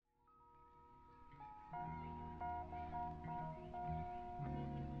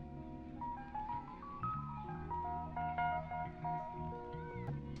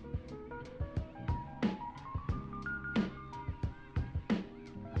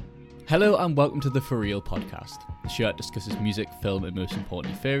Hello and welcome to the For Real podcast, the show that discusses music, film, and most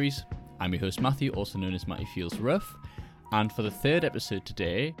importantly, fairies. I'm your host Matthew, also known as Matty Feels Rough, and for the third episode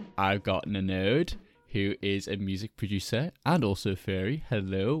today, I've got Nanode, who is a music producer and also a fairy.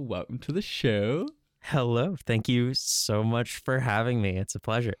 Hello, welcome to the show. Hello, thank you so much for having me. It's a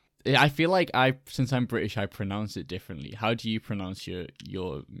pleasure. I feel like since I'm British, I pronounce it differently. How do you pronounce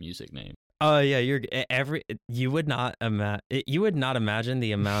your music name? Oh yeah, you would not imagine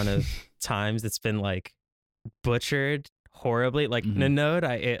the amount of times it's been like butchered horribly. Like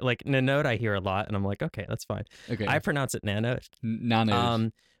Nanode, Nanode I hear a lot and I'm like, okay, that's fine. Okay. I pronounce it Nanode.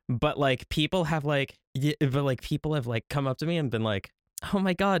 Nanode. But like people have come up to me and been like, "Oh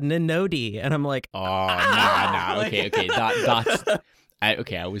my god, Nanode." And I'm like, nah. Okay. That's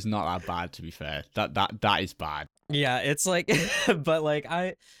okay, I was not that bad, to be fair. That is bad. Yeah, it's like but like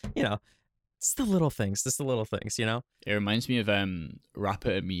it's the little things, It reminds me of rapper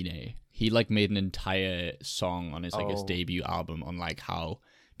Amine. He like made an entire song on his his debut album on like how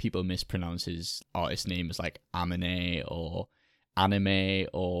people mispronounce his artist name as like Amine or Anime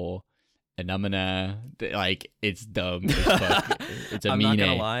or Anamina. Like it's dumb. It's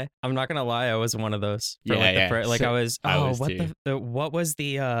Amine. I'm not gonna lie. I was one of those. What was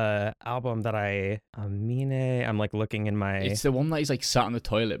the album that Amine? I'm like looking in my. It's the one that he's like sat on the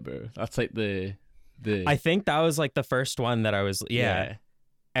toilet, bro. That's like the. I think that was like the first one that I was. Yeah.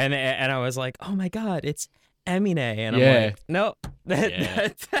 And I was like, oh my god, it's Emine, and I'm like, no.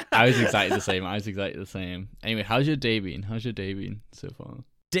 I was exactly the same. Anyway, how's your day been so far?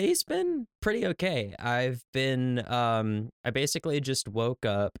 Day's been pretty okay. I've been I basically just woke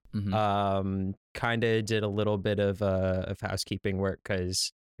up, kind of did a little bit of housekeeping work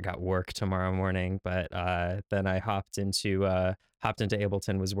because I got work tomorrow morning, but then I hopped into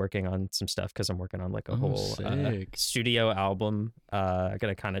Ableton, was working on some stuff because I'm working on like a whole studio album. I'm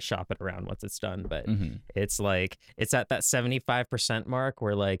gonna kind of shop it around once it's done, but it's like it's at that 75% mark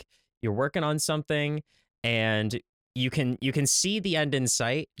where like you're working on something and you can see the end in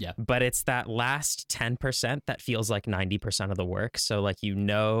sight, but it's that last 10% that feels like 90% of the work. So like you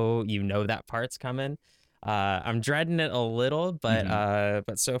know that part's coming. I'm dreading it a little,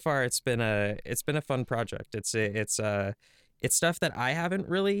 but so far it's been a fun project. It's stuff that I haven't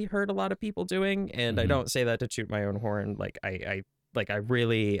really heard a lot of people doing, and I don't say that to toot my own horn. Like I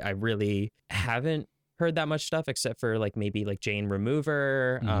really haven't heard that much stuff except for like maybe like Jane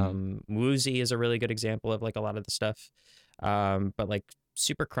Remover. Woozy is a really good example of like a lot of the stuff, but like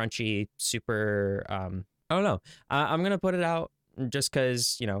super crunchy, super I don't know. I'm gonna put it out just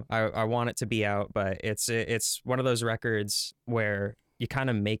because I want it to be out, but it's one of those records where you kind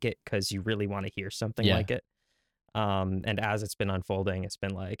of make it because you really want to hear something like it, and as it's been unfolding, it's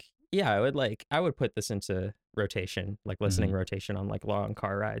been like I would put this into rotation, like listening rotation on like long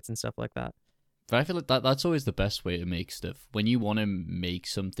car rides and stuff like that. But I feel like that's always the best way to make stuff. When you want to make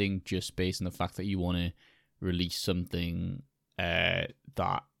something just based on the fact that you want to release something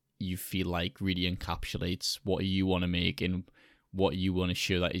that you feel like really encapsulates what you want to make and what you want to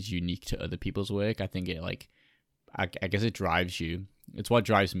show that is unique to other people's work, I think it like, I guess it drives you. It's what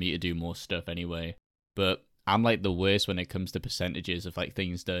drives me to do more stuff anyway. But I'm like the worst when it comes to percentages of like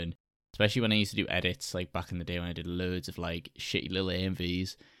things done, especially when I used to do edits like back in the day when I did loads of like shitty little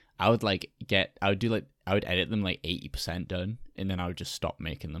AMVs. I would edit them like 80% done, and then I would just stop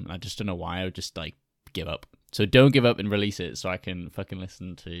making them. I just don't know why. I would just like give up. So don't give up and release it so I can fucking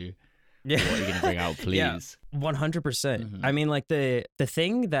listen to what you're gonna bring out, please. 100%. I mean, like the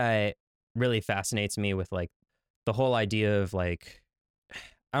thing that really fascinates me with like the whole idea of like,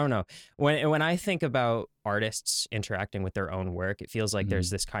 I don't know, when I think about artists interacting with their own work, it feels like there's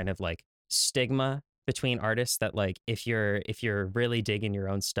this kind of like stigma between artists that like if you're really digging your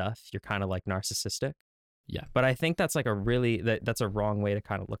own stuff, you're kind of like narcissistic. Yeah. But I think that's like that's a wrong way to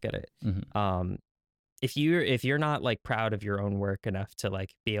kind of look at it. If you're not like proud of your own work enough to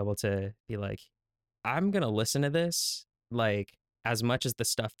like be able to be like, I'm gonna listen to this like as much as the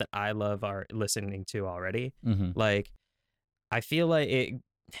stuff that I love are listening to already. Like I feel like it,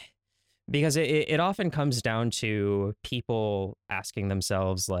 because it often comes down to people asking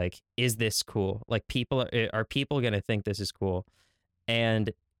themselves like, is this cool? Like are people going to think this is cool?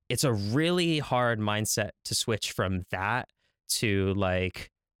 And it's a really hard mindset to switch from that to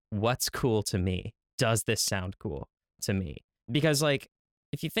like, what's cool to me? Does this sound cool to me? Because like,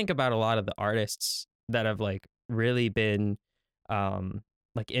 if you think about a lot of the artists that have like really been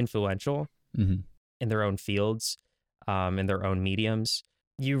like influential in their own fields, in their own mediums,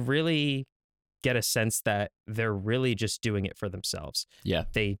 you really get a sense that they're really just doing it for themselves. Yeah.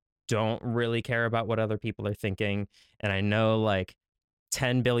 They don't really care about what other people are thinking. And I know like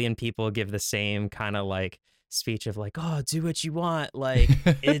 10 billion people give the same kind of like speech of like, oh, do what you want, like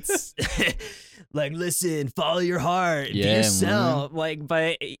it's like, listen, follow your heart, be yourself, like,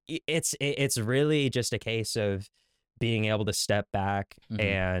 but it's really just a case of being able to step back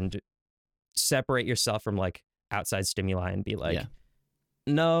and separate yourself from like outside stimuli and be like,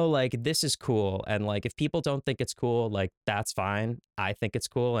 no, like this is cool, and like if people don't think it's cool, like that's fine, I think it's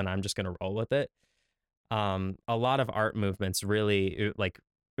cool and I'm just gonna roll with it. A lot of art movements really like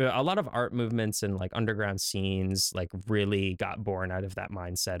a lot of art movements and like underground scenes like really got born out of that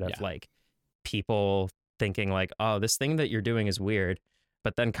mindset of like people thinking like, oh, this thing that you're doing is weird,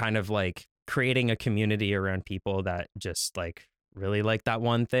 but then kind of like creating a community around people that just like really like that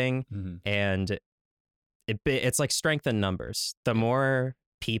one thing. And it's like strength in numbers. The more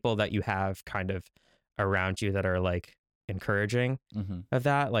people that you have kind of around you that are like encouraging of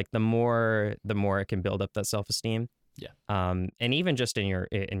that, like the more it can build up that self-esteem. And even just in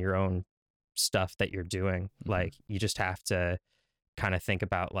your own stuff that you're doing, like you just have to kind of think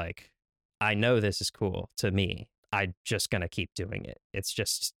about like, I know this is cool to me, I'm just gonna keep doing it. It's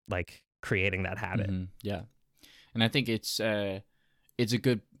just like creating that habit. And I think it's a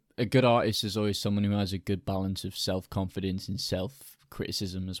good artist is always someone who has a good balance of self-confidence and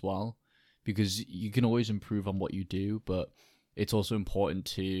self-criticism as well, because you can always improve on what you do, but it's also important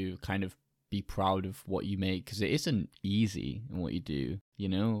to kind of be proud of what you make, because it isn't easy in what you do, you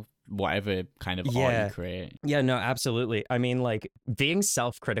know, whatever kind of art you create. No, absolutely. I mean, like being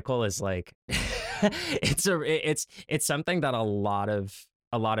self-critical is like it's something that a lot of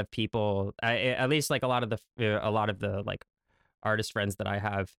people, at least like a lot of the like artist friends that I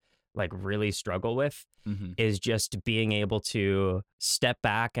have like really struggle with, is just being able to step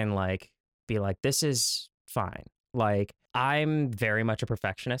back and like be like, this is fine. Like I'm very much a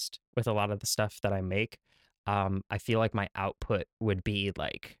perfectionist with a lot of the stuff that I make. I feel like my output would be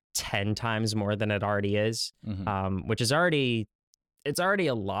like 10 times more than it already is, which is already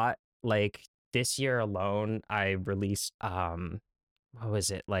a lot. Like this year alone, I released what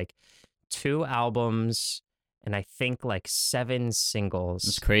was it, like 2 albums and I think like 7 singles.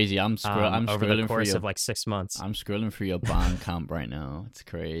 It's crazy. I'm over the course of like 6 months. I'm scrolling through your Bandcamp right now. It's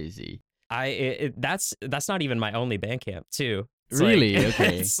crazy. That's not even my only Bandcamp too. It's really? Like,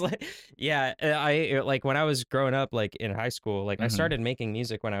 okay. It's like, yeah, I like when I was growing up, like in high school, like I started making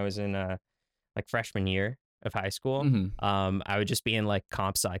music when I was in like freshman year of high school. I would just be in like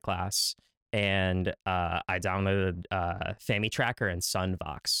comp sci class, and I downloaded FamiTracker and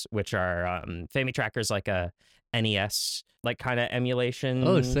Sunvox, which are FamiTracker is like a NES like kind of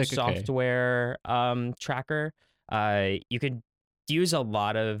emulation software tracker. You could use a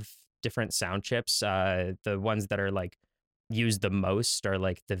lot of different sound chips. The ones that are like used the most are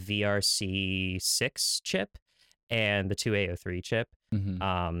like the VRC6 chip and the 2A03 chip.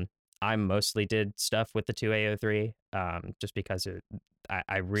 I mostly did stuff with the 2A03 just because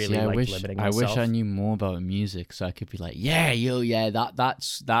I really like limiting myself. I wish I knew more about music so I could be like, that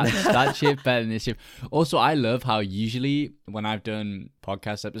chip better than this chip. Also, I love how usually when I've done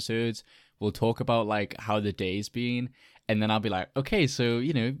podcast episodes, we'll talk about like how the day's been, and then I'll be like, okay, so,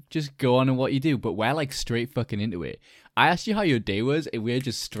 you know, just go on and what you do. But we're like straight fucking into it. I asked you how your day was, and we're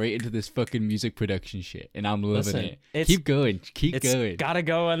just straight into this fucking music production shit, and I'm loving it. Keep going. Gotta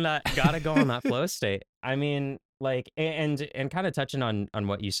go on that flow state. I mean, like, and kind of touching on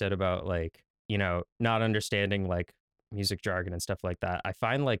what you said about like, you know, not understanding like music jargon and stuff like that. I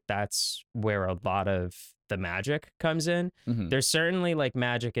find like that's where a lot of the magic comes in. There's certainly like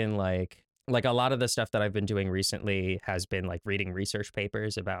magic in like a lot of the stuff that I've been doing recently has been like reading research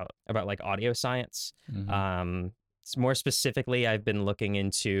papers about like audio science. More specifically, I've been looking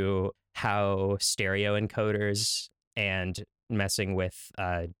into how stereo encoders and messing with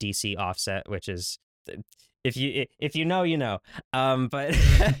DC offset, which is, if you know, you know. But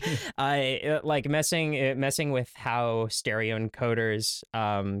I like messing with how stereo encoders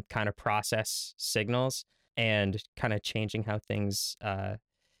kind of process signals and kind of changing how things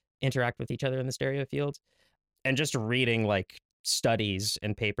interact with each other in the stereo field, and just reading like studies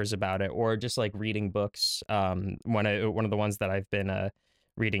and papers about it, or just like reading books. One of the ones that I've been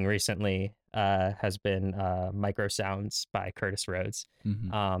reading recently has been Micro Sounds by Curtis Rhodes,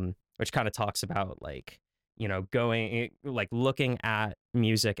 which kind of talks about like, you know, looking at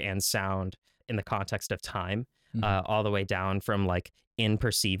music and sound in the context of time, all the way down from like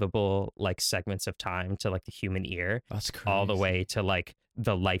imperceivable like segments of time to like the human ear. That's crazy. All the way to like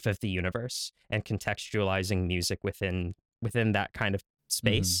the life of the universe, and contextualizing music within that kind of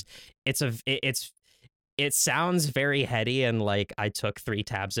space. It sounds very heady, and like I took 3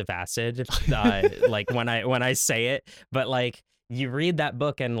 tabs of acid like when I say it, but like you read that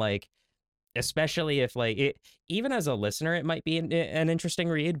book and like, especially if like it, even as a listener, it might be an interesting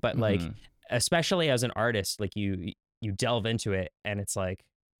read, but like, especially as an artist, like you delve into it and it's like,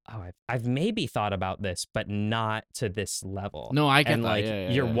 oh, I've maybe thought about this, but not to this level. No, I get and that. like Yeah,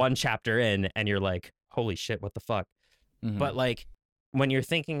 you're one chapter in and you're like, holy shit, what the fuck? But like when you're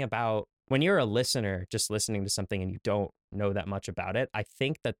thinking about, when you're a listener just listening to something and you don't know that much about it, I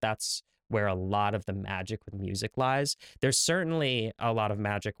think that that's where a lot of the magic with music lies. There's certainly a lot of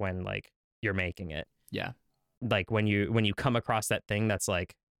magic when like you're making it. Yeah. Like when you come across that thing that's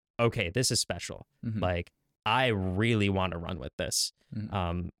like, okay, this is special. Like I really want to run with this.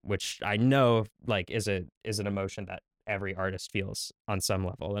 Which I know like is an emotion that every artist feels on some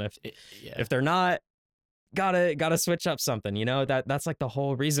level. And if they're not, gotta switch up something, you know, that's like the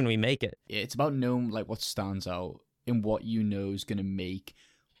whole reason we make it. It's about knowing like what stands out and what you know is going to make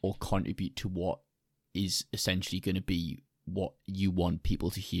or contribute to what is essentially going to be what you want people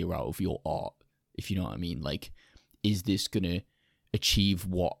to hear out of your art, if you know what I mean. Like, is this going to achieve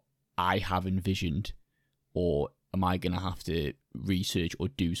what I have envisioned, or am I going to have to research or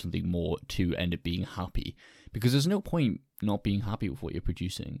do something more to end up being happy? Because there's no point not being happy with what you're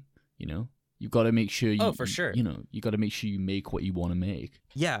producing, you know? You've got to make sure you, for sure. You know, you got to make sure you make what you want to make.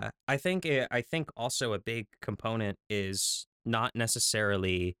 Yeah, I think also a big component is not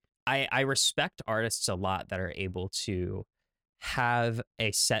necessarily, I respect artists a lot that are able to have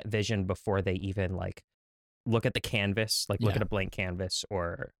a set vision before they even like look at the canvas, like look at a blank canvas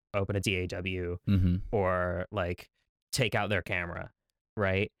or open a DAW or like take out their camera,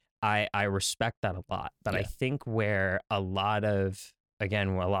 right? I respect that a lot. But I think where a lot of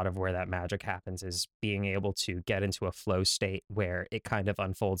where that magic happens is being able to get into a flow state where it kind of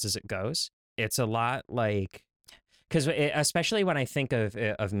unfolds as it goes. It's a lot like, because especially when I think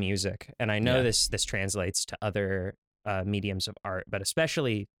of music, and I know this translates to other mediums of art, but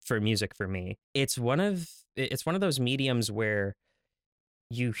especially for music, for me, it's one of those mediums where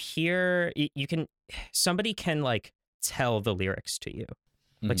you hear, somebody can like tell the lyrics to you,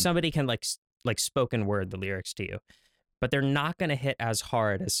 like somebody can like spoken word the lyrics to you, but they're not going to hit as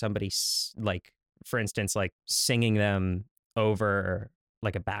hard as somebody like, for instance, like singing them over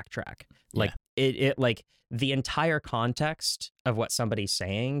like a backtrack. Like it like the entire context of what somebody's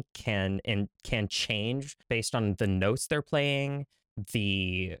saying can change based on the notes they're playing,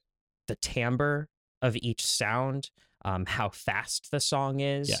 the timbre of each sound, how fast the song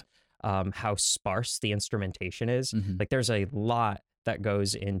is, how sparse the instrumentation is. Like there's a lot that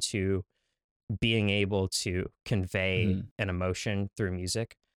goes into being able to convey an emotion through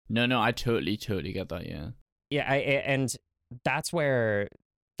music. No, I totally get that. Yeah, and that's where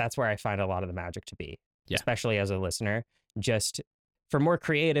I find a lot of the magic to be, especially as a listener. Just for more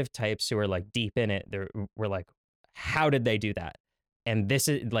creative types who are like deep in it, we're like, how did they do that? And this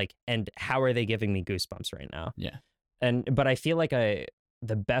is like, and how are they giving me goosebumps right now? But I feel like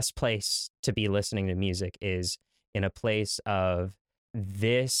the best place to be listening to music is in a place of,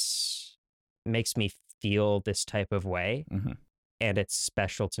 this makes me feel this type of way, and it's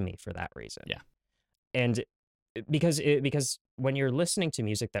special to me for that reason. And because when you're listening to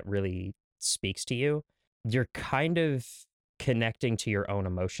music that really speaks to you, you're kind of connecting to your own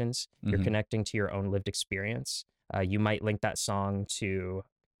emotions. You're connecting to your own lived experience. You might link that song to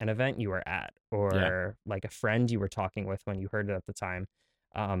an event you were at, or like a friend you were talking with when you heard it at the time.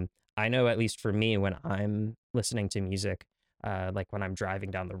 I know, at least for me, when I'm listening to music, like when I'm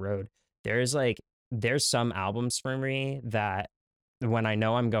driving down the road, there's some albums for me that when I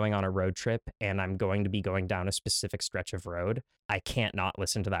know I'm going on a road trip and I'm going to be going down a specific stretch of road, I can't not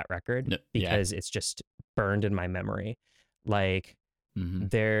listen to that record because it's just burned in my memory. Like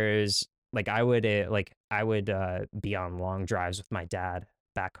there's like, I would be on long drives with my dad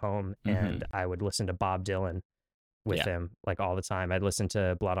back home, and I would listen to Bob Dylan with him like all the time. I'd listen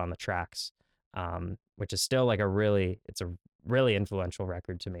to Blood on the Tracks, which is still like it's a really influential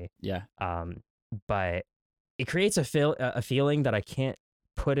record to me. But it creates a feeling that I can't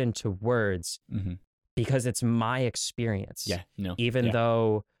put into words because it's my experience. Even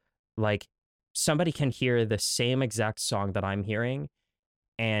though like somebody can hear the same exact song that I'm hearing,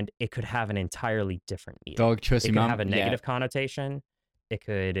 and it could have an entirely different meaning. Dog, trust me, it could have a negative connotation. It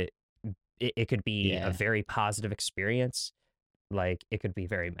could be a very positive experience. Like it could be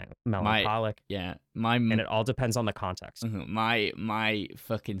very melancholic. And it all depends on the context. My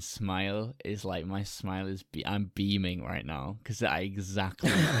fucking smile is like, I'm beaming right now because I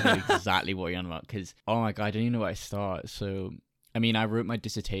know exactly what you're on about. Because oh my god, I don't even know where I start. So I mean, I wrote my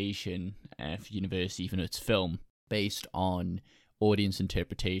dissertation for university, even though it's film, based on audience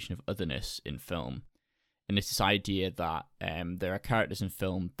interpretation of otherness in film. And it's this idea that there are characters in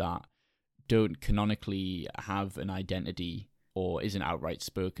film that don't canonically have an identity or isn't outright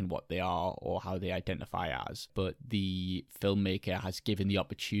spoken what they are or how they identify as, but the filmmaker has given the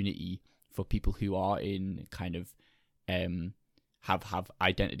opportunity for people who are in kind of have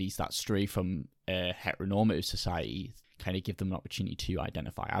identities that stray from a heteronormative society, kind of give them an opportunity to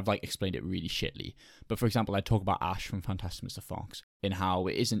identify. I've like explained it really shitly, but for example, I talk about Ash from Fantastic Mr. Fox and how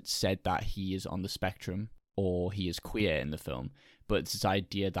it isn't said that he is on the spectrum or he is queer in the film, but it's this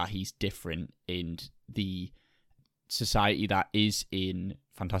idea that he's different, and the society that is in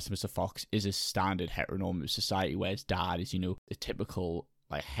Fantastic Mr. Fox is a standard heteronormative society where his dad is, you know, a typical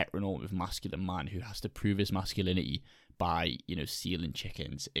like heteronormative masculine man who has to prove his masculinity by, you know, stealing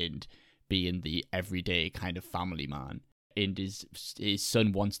chickens and being the everyday kind of family man. And his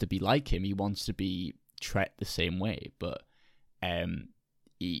son wants to be like him. He wants to be treated the same way, but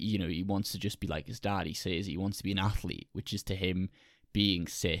he wants to just be like his dad. He says he wants to be an athlete, which is to him being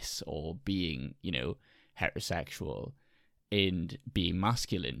cis or being, you know, heterosexual and being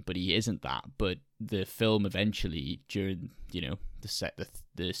masculine, but he isn't that. But the film eventually, during, you know,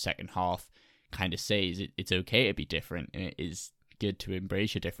 the second half, kind of says it's okay to be different and it is good to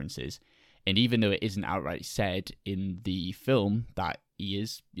embrace your differences. And even though it isn't outright said in the film that he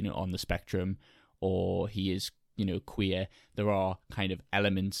is, you know, on the spectrum or he is, you know, queer, there are kind of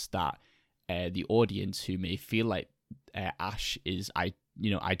elements that the audience who may feel like Ash is,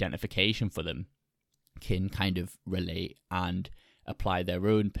 identification for them can kind of relate and apply their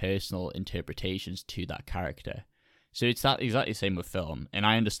own personal interpretations to that character. So it's that exactly the same with film, and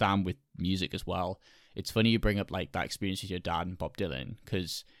I understand with music as well. It's funny you bring up like that experience with your dad and Bob Dylan,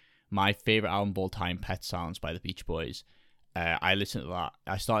 because my favorite album of all time, Pet Sounds by the Beach Boys, I listened to that.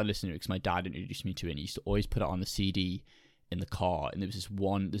 I started listening to it because my dad introduced me to it, and he used to always put it on the CD in the car. And there's this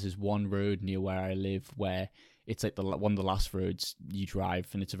one road near where I live where it's like one of the last roads you drive,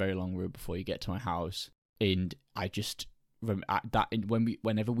 and it's a very long road before you get to my house. And I just that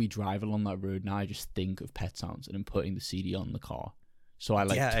whenever we drive along that road now, I just think of Pet Sounds and I'm putting the CD on the car. So I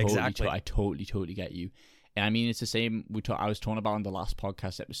I totally get you. And I mean, it's the same. I was talking about in the last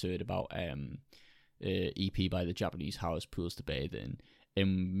podcast episode about EP by the Japanese House, Pools to Bathe in.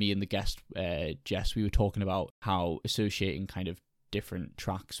 And me and the guest Jess, we were talking about how associating kind of different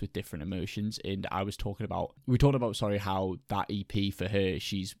tracks with different emotions. And we talked about how that EP for her,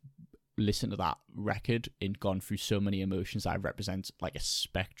 she's listened to that record and gone through so many emotions that represents like a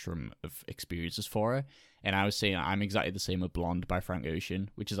spectrum of experiences for her. And I was saying I'm exactly the same with Blonde by Frank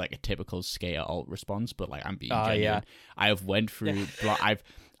Ocean, which is like a typical skater alt response, but like I'm being genuine. Yeah. I have went through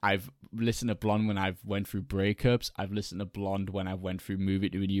I've listened to Blonde when I've went through breakups. I've listened to Blonde when I've went through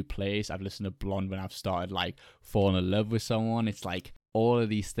moving to a new place. I've listened to Blonde when I've started like falling in love with someone. It's like all of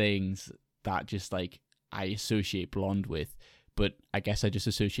these things that just like I associate Blonde with. But I guess I just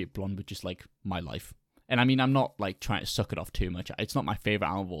associate Blonde with just like my life. And I mean, I'm not like trying to suck it off too much. It's not my favorite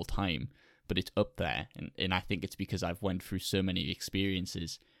album of all time, but it's up there. And I think it's because I've went through so many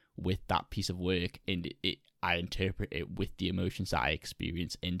experiences with that piece of work, and I interpret it with the emotions that I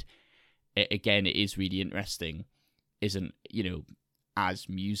experience. And again, it is really interesting, isn't, you know, as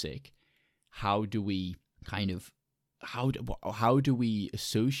music, how do we kind of, how do we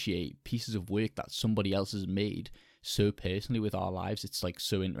associate pieces of work that somebody else has made so personally with our lives? It's like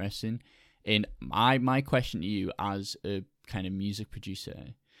so interesting. And my question to you as a kind of music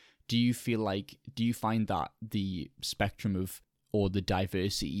producer, do you find that the spectrum of, or the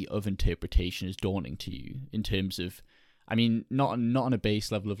diversity of interpretation is daunting to you in terms of, I mean, not on a base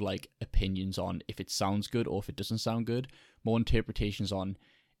level of like opinions on if it sounds good or if it doesn't sound good, more interpretations on,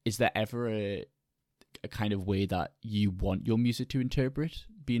 is there ever a kind of way that you want your music to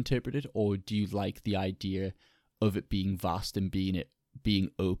be interpreted, or do you like the idea of it being vast and being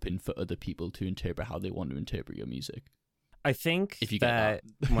open for other people to interpret how they want to interpret your music? I think that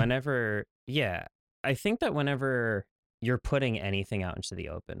whenever you're putting anything out into the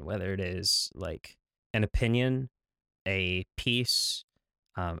open, whether it is like an opinion, a piece,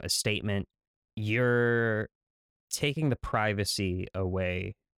 a statement, you're taking the privacy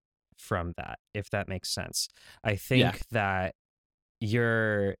away from that, if that makes sense. I think that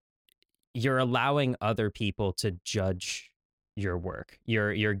you're allowing other people to judge your work.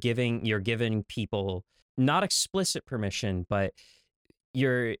 You're giving people not explicit permission, but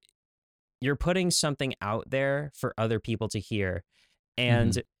you're putting something out there for other people to hear.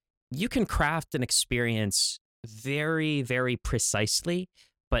 And you can craft an experience very, very precisely,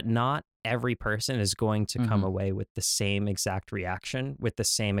 but not every person is going to come away with the same exact reaction, with the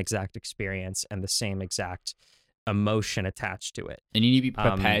same exact experience and the same exact emotion attached to it. And you need to be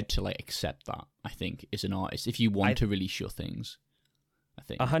prepared to like accept that, I think, as an artist, if you want to release your things. I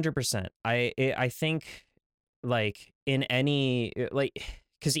think 100%. I think like in any like,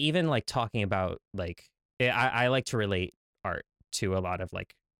 because even like talking about like I like to relate art to a lot of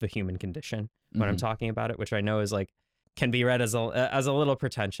like the human condition when I'm talking about it, which I know is like can be read as a little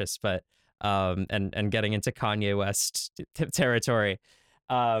pretentious, but and getting into Kanye West territory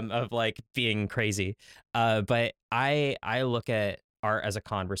of like being crazy. But I look at art as a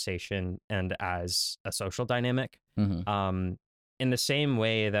conversation and as a social dynamic. In the same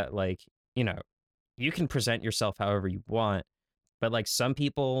way that like, you know, you can present yourself however you want, but like some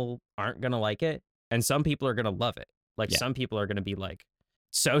people aren't going to like it and some people are going to love it. Like some people are going to be like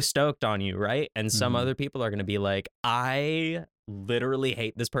so stoked on you, right? And some other people are going to be like, I literally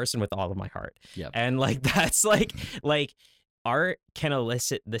hate this person with all of my heart. And like that's like art can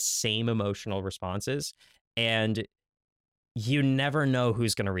elicit the same emotional responses, and you never know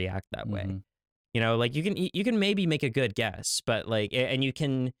who's going to react that way. You know, like you can maybe make a good guess, but like, and you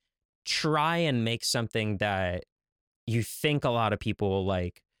can try and make something that you think a lot of people will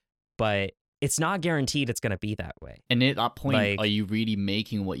like, but it's not guaranteed it's going to be that way. And at that point, like, are you really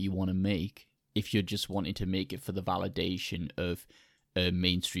making what you want to make if you're just wanting to make it for the validation of a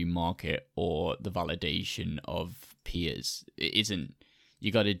mainstream market or the validation of peers? It isn't.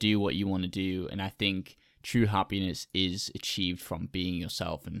 You got to do what you want to do. And I think true happiness is achieved from being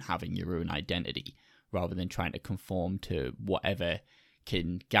yourself and having your own identity rather than trying to conform to whatever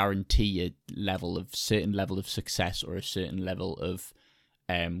can guarantee a certain level of success or a certain level of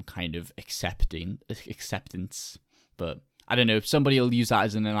kind of acceptance. But I don't know, somebody will use that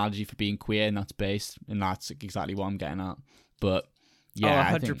as an analogy for being queer, and that's based, and that's exactly what I'm getting at. But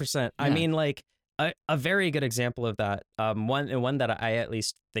yeah, 100%. I mean, like a very good example of that, one that I at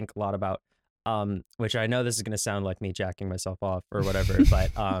least think a lot about, which I know this is going to sound like me jacking myself off or whatever,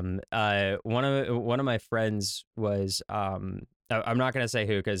 but one of my friends was I'm not going to say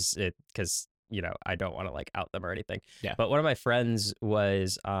who because you know, I don't want to like out them or anything. Yeah. But one of my friends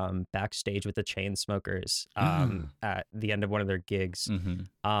was backstage with the Chainsmokers at the end of one of their gigs.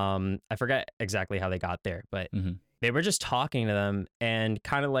 I forget exactly how they got there, but they were just talking to them and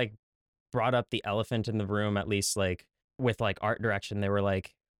kind of like brought up the elephant in the room, at least like with like art direction. They were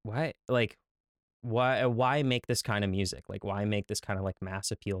like, why make this kind of music? Like, why make this kind of like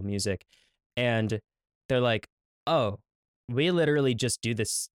mass appeal music? And they're like, oh, we literally just do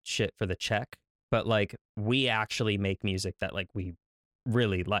this shit for the check, but like we actually make music that like we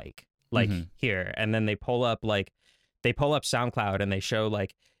really like here. And then they pull up SoundCloud and they show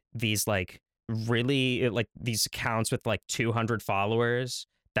like these like really like these accounts with like 200 followers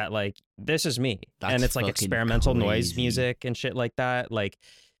that like, this is me. And it's like experimental noise music and shit like that. Like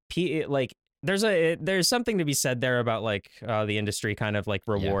there's something to be said there about like the industry kind of like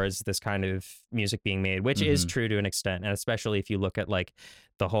rewards this kind of music being made, which is true to an extent, and especially if you look at like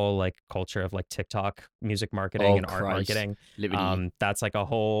the whole like culture of like TikTok music marketing and art marketing. That's like a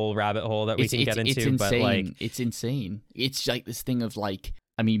whole rabbit hole that we can get into. Insane. But like, it's insane. It's like this thing of like,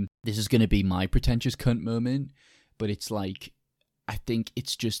 I mean, this is gonna be my pretentious cunt moment, but it's like, I think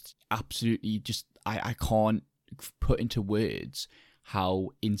it's just absolutely just I can't put into words how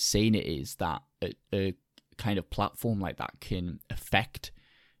insane it is that a kind of platform like that can affect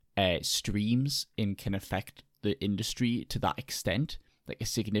streams and can affect the industry to that extent, like a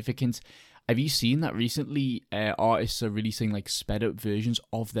significance. Have you seen that recently artists are releasing like sped up versions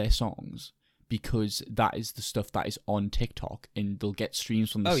of their songs because that is the stuff that is on TikTok and they'll get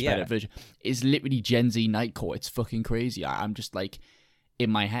streams from the sped up version? It's literally Gen Z Nightcore. It's fucking crazy. I'm just like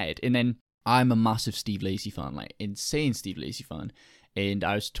in my head. And then I'm a massive Steve Lacy fan, like insane Steve Lacy fan. And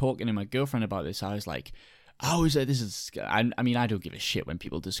I was talking to my girlfriend about this. I was like, oh, this is, I mean, I don't give a shit when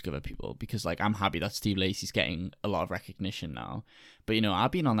people discover people because like, I'm happy that Steve Lacy's getting a lot of recognition now. But you know,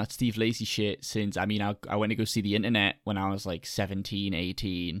 I've been on that Steve Lacy shit since, I mean, I went to go see The Internet when I was like 17,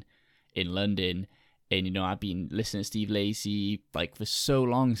 18 in London. And, you know, I've been listening to Steve Lacy like for so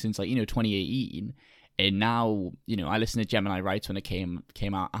long since like, you know, 2018. And now, you know, I listened to Gemini Rights when it came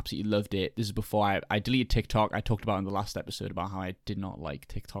out, absolutely loved it. This is before I deleted TikTok. I talked about in the last episode about how I did not like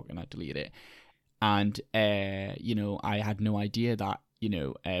TikTok and I deleted it. And, you know, I had no idea that, you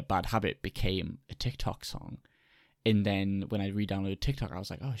know, Bad Habit became a TikTok song. And then when I re-downloaded TikTok, I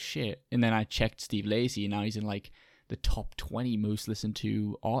was like, oh shit. And then I checked Steve Lacy and now he's in like the top 20 most listened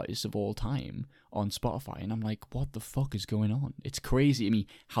to artists of all time on Spotify. And I'm like, what the fuck is going on? It's crazy. I mean,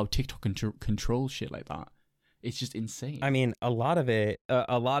 how TikTok controls shit like that. It's just insane. I mean, a lot of it,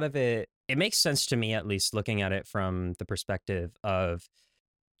 it makes sense to me, at least looking at it from the perspective of,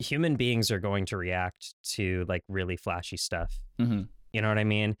 human beings are going to react to like really flashy stuff. Mm-hmm. You know what I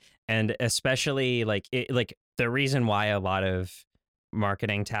mean? And especially like the reason why a lot of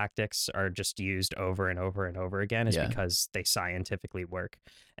marketing tactics are just used over and over and over again is because they scientifically work.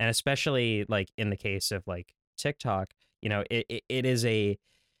 And especially like in the case of like TikTok, you know, it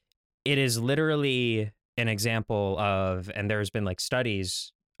is literally an example of, and there's been like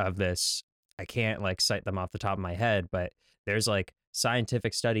studies of this. I can't like cite them off the top of my head, but there's like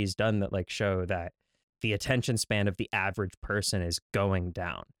scientific studies done that like show that the attention span of the average person is going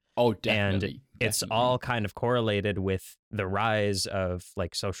down. Oh, definitely. And it's all kind of correlated with the rise of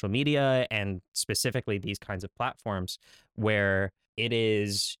like social media and specifically these kinds of platforms where it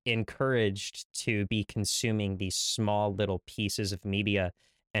is encouraged to be consuming these small little pieces of media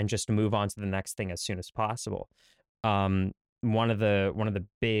and just move on to the next thing as soon as possible. One of the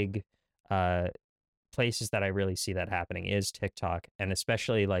big places that I really see that happening is TikTok, and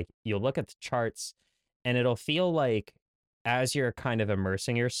especially like you'll look at the charts and it'll feel like as you're kind of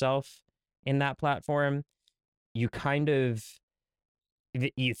immersing yourself in that platform, you kind of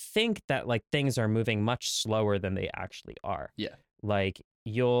you think that like things are moving much slower than they actually are. Yeah. Like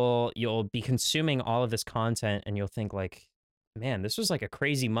you'll be consuming all of this content and you'll think like, man, this was like a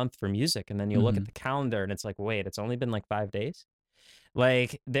crazy month for music. And then you'll look at the calendar and it's like, wait, it's only been like 5 days.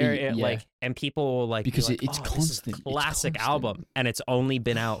 Like like, and people will like because like, it's oh, constant. This is a classic album, and it's only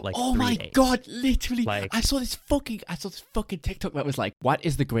been out like. Oh 3 my days. god! Literally, like, I saw this fucking TikTok that was like, "What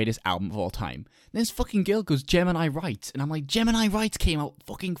is the greatest album of all time?" And this fucking girl goes, "Gemini Rights," and I'm like, "Gemini Rights came out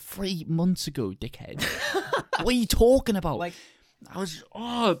fucking 3 months ago, dickhead." What are you talking about? Like, I was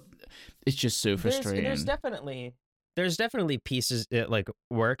it's just so frustrating. There's definitely pieces it like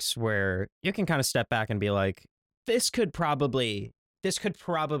works where you can kind of step back and be like, this could probably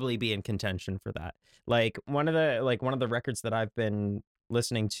be in contention for that. Like one of the records that I've been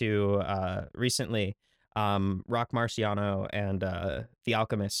listening to recently, Rock Marciano and The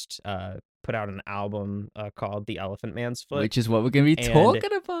Alchemist put out an album called The Elephant Man's Foot, which is what we're going to be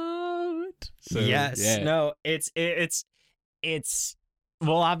talking about. So, yes, no, it's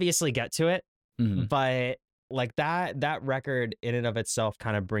we'll obviously get to it, but like that record in and of itself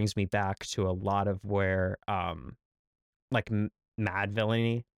kind of brings me back to a lot of where like Mad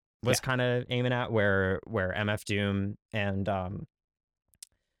Villainy was kind of aiming at, where MF Doom and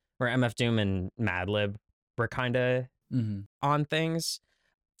Madlib were kind of on things.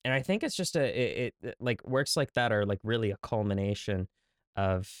 And I think it's just it like works like that are like really a culmination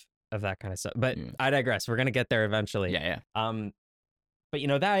of that kind of stuff. But I digress. We're gonna get there eventually. But you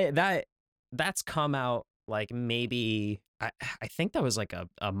know that's come out like maybe I think that was like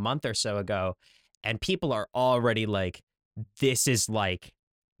a month or so ago, and people are already like, this is like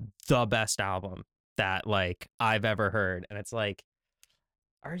the best album that like I've ever heard. And it's like,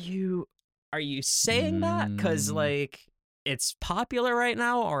 are you saying that because like it's popular right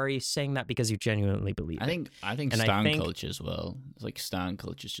now, or are you saying that because you genuinely believe it? I think stan culture as well. It's like stan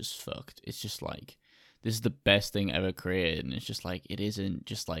culture is just fucked. It's just like, this is the best thing ever created, and it's just like, it isn't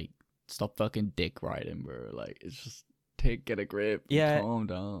just like, stop fucking dick riding, bro. Like, it's just get a grip. Calm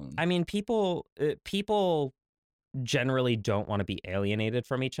down. I mean, people generally don't want to be alienated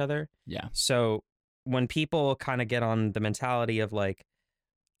from each other. Yeah. So when people kind of get on the mentality of like,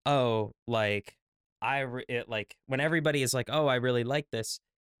 oh, like like when everybody is like, oh, I really like this,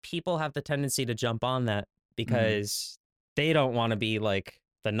 people have the tendency to jump on that because they don't want to be like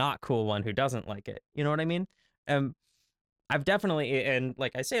the not cool one who doesn't like it. You know what I mean? I've definitely, and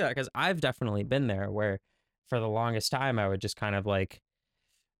like I say that because I've definitely been there where for the longest time I would just kind of like,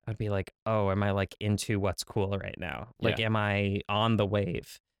 I'd be like, oh, am I like into what's cool right now? Like, am I on the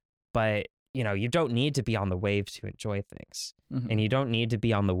wave? But, you know, you don't need to be on the wave to enjoy things. And you don't need to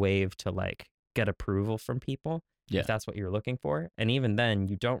be on the wave to like get approval from people if that's what you're looking for. And even then,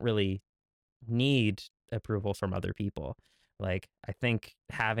 you don't really need approval from other people. Like, I think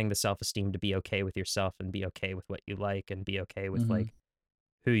having the self-esteem to be okay with yourself and be okay with what you like and be okay with like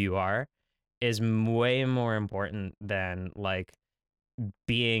who you are is way more important than like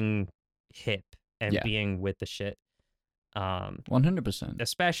being hip and being with the shit. 100%.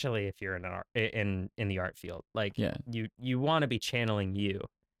 Especially if you're in the art field. Like, you want to be channeling you.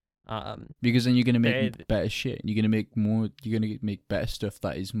 Because then you're gonna make better shit. You're gonna make better stuff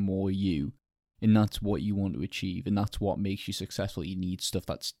that is more you. And that's what you want to achieve, and that's what makes you successful. You need stuff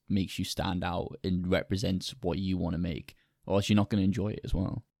that makes you stand out and represents what you want to make, or else you're not going to enjoy it as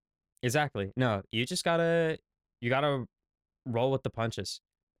well. Exactly. No, you just gotta roll with the punches.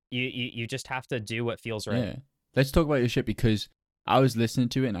 You just have to do what feels right. Yeah. Let's talk about your shit, because I was listening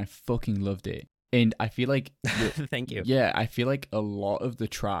to it and I fucking loved it. And I feel like Thank you. yeah, I feel like a lot of the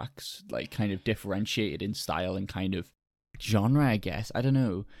tracks like kind of differentiated in style and kind of genre, I guess. I don't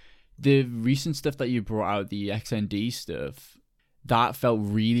know. The recent stuff that you brought out, the XND stuff, that felt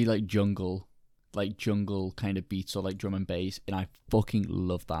really like jungle kind of beats or like drum and bass, and I fucking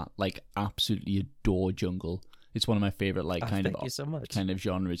love that. Like absolutely adore jungle. It's one of my favorite like Thank you so much. kind of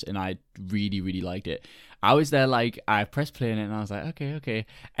genres, and I really really liked it. I was there like I pressed play on it and I was like okay,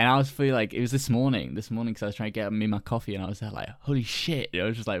 and I was feeling like it was this morning because I was trying to get me my coffee and I was there like holy shit, I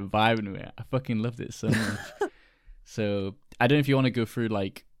was just like vibing with it. I fucking loved it so much. So I don't know if you want to go through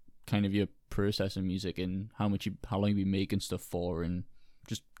like kind of your process in music and how long you've been making stuff for, and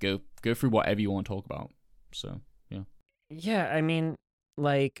just go through whatever you want to talk about. So yeah. Yeah, I mean,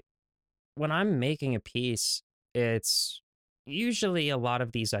 like when I'm making a piece, it's usually a lot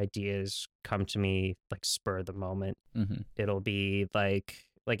of these ideas come to me like spur of the moment. Mm-hmm. It'll be like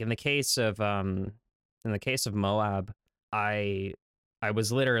in the case of Moab, I I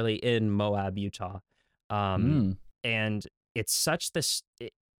was literally in Moab, Utah. Um Mm. and it's such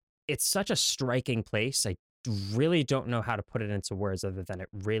a striking place. I really don't know how to put it into words other than it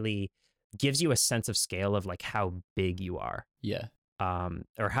really gives you a sense of scale of like how big you are, Yeah.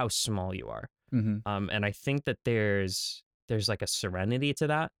 or how small you are. Mm-hmm. And I think that there's like a serenity to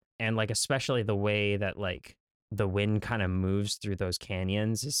that, and like especially the way that like the wind kind of moves through those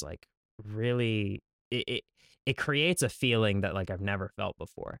canyons is like really it creates a feeling that like I've never felt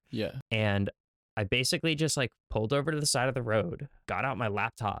before. Yeah. And I basically just like pulled over to the side of the road, got out my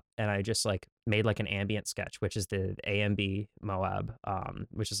laptop, and I just like made like an ambient sketch, which is the AMB Moab,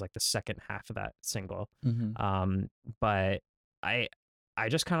 which is like the second half of that single. Mm-hmm. But I I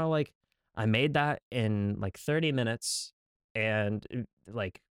just kind of like I made that in like 30 minutes, and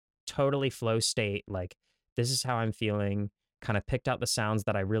like totally flow state, like this is how I'm feeling, kind of picked out the sounds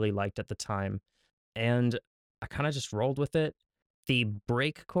that I really liked at the time, and I kind of just rolled with it. The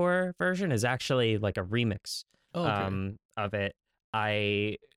breakcore version is actually like a remix Oh, okay. of it.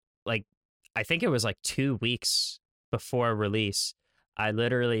 I like I think it was like 2 weeks before release. I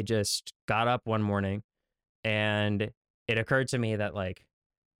literally just got up one morning and it occurred to me that like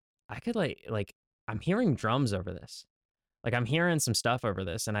I could like I'm hearing drums over this. Like I'm hearing some stuff over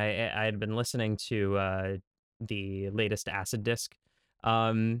this, and I had been listening to the latest Acid Disc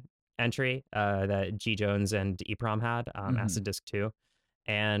um entry that G Jones and EPROM had, Mm-hmm. Acid Disc 2,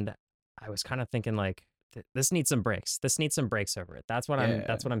 and I was kind of thinking like this needs some breaks. This needs some breaks over it. Yeah.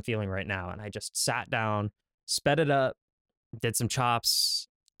 That's what I'm feeling right now, and I just sat down, sped it up, did some chops,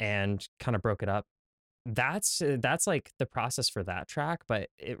 and kind of broke it up. That's like the process for that track, but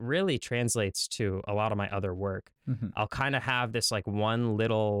it really translates to a lot of my other work. Mm-hmm. I'll kind of have this like one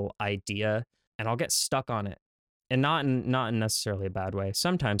little idea and I'll get stuck on it. And not in necessarily a bad way.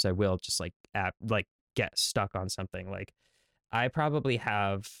 Sometimes I will just like get stuck on something. Like I probably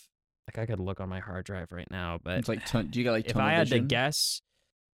have like I could look on my hard drive right now, but It's like do you get like if tunnel I had to vision? guess,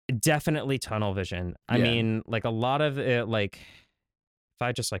 definitely tunnel vision. I Yeah. mean, like a lot of it, like if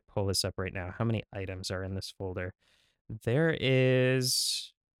I just like pull this up right now, how many items are in this folder? There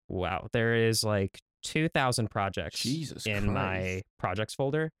is, wow, there is like 2,000 projects Jesus in my Christ. projects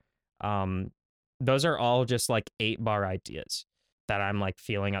folder. Um, those are all just like 8-bar ideas that I'm like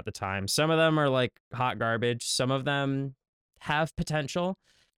feeling at the time. Some of them are like hot garbage. Some of them have potential.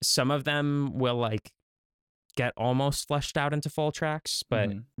 Some of them will like get almost fleshed out into full tracks, but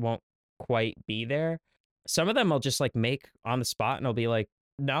Mm-hmm. won't quite be there. Some of them I'll just like make on the spot and I'll be like,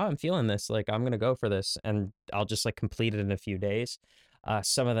 no, I'm feeling this. Like, I'm going to go for this. And I'll just like complete it in a few days.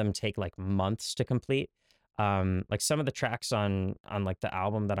 Some of them take like months to complete. Like some of the tracks on like the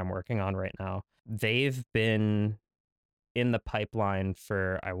album that I'm working on right now, they've been in the pipeline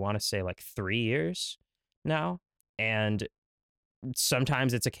for, I want to say like 3 years now. And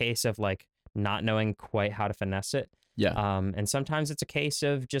sometimes it's a case of like not knowing quite how to finesse it. Yeah. And sometimes it's a case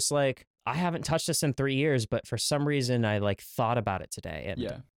of just like, I haven't touched this in 3 years, but for some reason I like thought about it today and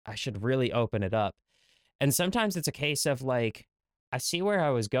Yeah. I should really open it up. And sometimes it's a case of like, I see where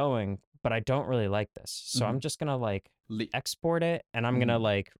I was going, but I don't really like this. So Mm-hmm. I'm just going to like export it and I'm going to Mm-hmm.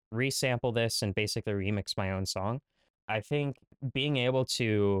 like resample this and basically remix my own song. I think being able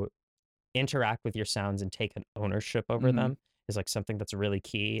to interact with your sounds and take an ownership over Mm-hmm. them is like something that's really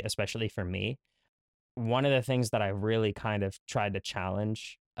key, especially for me. One of the things that I really kind of tried to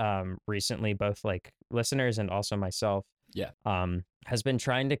challenge recently, both like listeners and also myself, Yeah. has been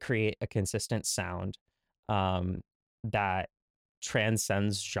trying to create a consistent sound um, that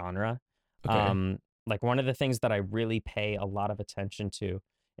transcends genre. Okay. Like one of the things that I really pay a lot of attention to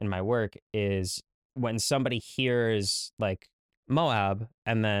in my work is when somebody hears like Moab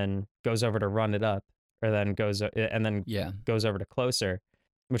and then goes over to Run It Up, or then Yeah. goes over to Closer,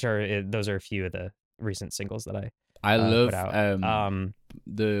 which are those are a few of the recent singles that I I put love out.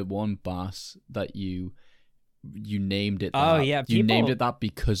 the one bass that you named it Oh that. yeah, You named it that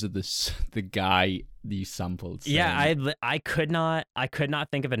because of the guy you sampled. Yeah, I could not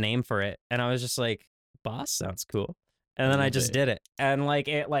think of a name for it, and I was just like, "Boss sounds cool," and then I love just it. did it, and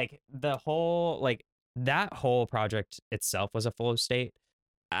the whole that whole project itself was a flow state.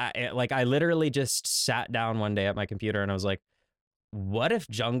 I literally just sat down one day at my computer and I was like, "What if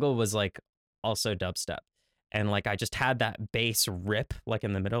jungle was like also dubstep?" And I just had that bass rip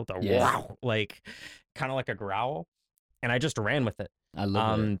in the middle, the Yeah. wow, kind of like a growl, and I just ran with it. I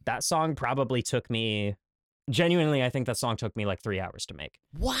love it. That song probably took me genuinely, I think that song took me 3 hours to make.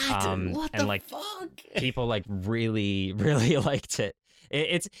 What? What And the fuck? people really, really liked it.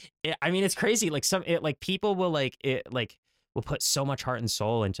 I mean, it's crazy. People will will put so much heart and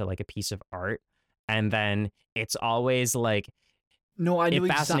soul into a piece of art, and then it's always No, I know it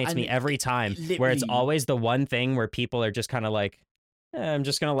fascinates me every time where it's always the one thing where people are just kind of I'm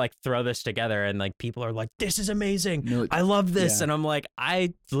just gonna throw this together, and people are like, "This is amazing! No, I love this!" yeah. And I'm like,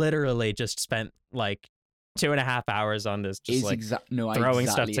 I literally just spent 2.5 hours on this, just throwing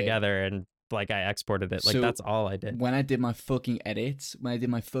stuff together, and I exported it. So that's all I did. When I did my fucking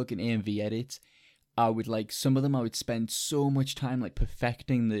AMV edits, I would some of them I would spend so much time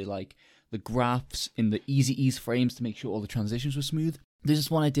perfecting the graphs in the easy ease frames to make sure all the transitions were smooth. There's this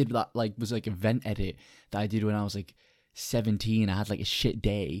one I did that was a vent edit that I did when I was 17. I had a shit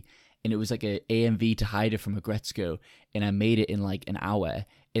day, and it was a AMV to hide it from Agretzko, and I made it in an hour,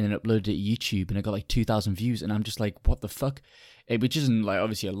 and then uploaded it to YouTube, and I got 2,000 views, and I'm just what the fuck? Which isn't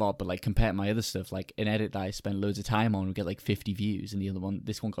obviously a lot, but compared to my other stuff, an edit that I spent loads of time on would get 50 views, and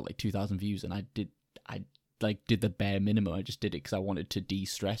this one got 2,000 views, and I did the bare minimum. I just did it because I wanted to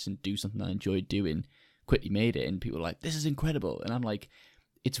de-stress and do something I enjoyed doing. Quickly made it, and people were like, "This is incredible," and I'm like,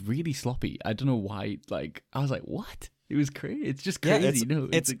 "It's really sloppy." I don't know why. I was like, "What?" It was crazy. It's just crazy. Yeah,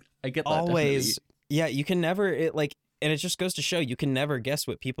 it's I get that always. Definitely. Yeah, you can never and it just goes to show you can never guess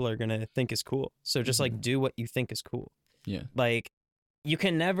what people are gonna think is cool. So just do what you think is cool. Yeah. You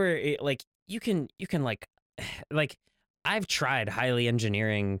can never you can I've tried highly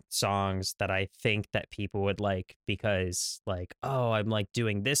engineering songs that I think that people would like because oh, I'm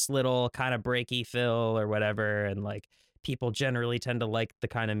doing this little kind of breaky fill or whatever, and people generally tend to like the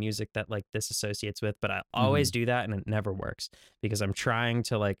kind of music that this associates with, but I always do that and it never works because I'm trying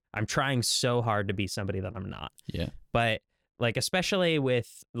so hard to be somebody that I'm not. Yeah. But especially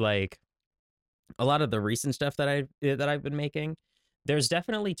with a lot of the recent stuff that I've been making, there's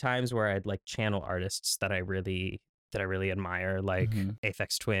definitely times where I'd channel artists that I really admire,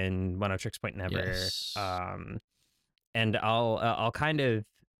 Aphex Twin, One Tricks Point Never. Yes. And I'll kind of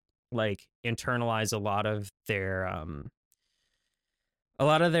internalize a lot of their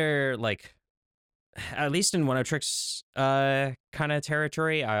at least in One Tricks kind of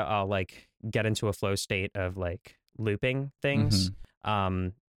territory, I'll get into a flow state of looping things,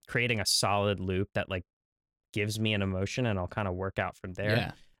 creating a solid loop that gives me an emotion, and I'll kind of work out from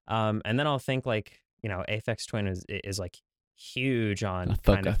there. Yeah. And then I'll think Aphex Twin is huge on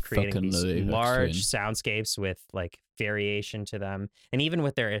kind of creating these large soundscapes with variation to them, and even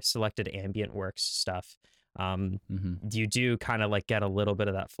with their Selected Ambient Works stuff, you do kind of get a little bit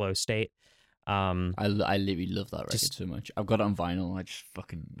of that flow state. I literally love that record so much. I've got it on vinyl. I just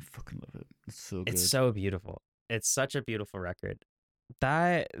fucking love it. It's so good. It's so beautiful. It's such a beautiful record.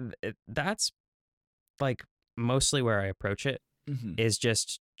 That's mostly where I approach it, is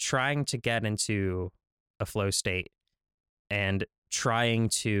just trying to get into a flow state and trying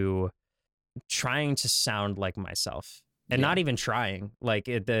to sound like myself, and not even trying.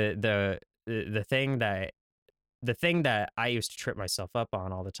 The thing that I used to trip myself up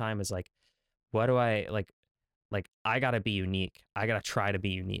on all the time is what do I I gotta be unique. I gotta try to be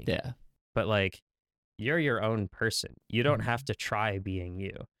unique. Yeah. But you're your own person. You don't have to try being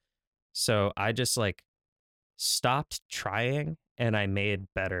you. So I just stopped trying, and I made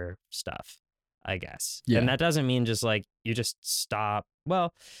better stuff, I guess. Yeah. And that doesn't mean just you just stop.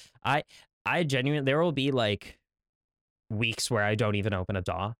 Well, I genuinely, there will be weeks where I don't even open a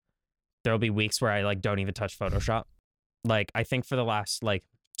DAW. There'll be weeks where I don't even touch Photoshop. I think for the last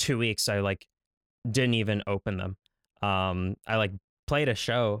 2 weeks I didn't even open them. I played a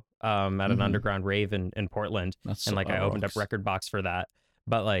show at an underground rave in Portland. And I opened up Record Box for that.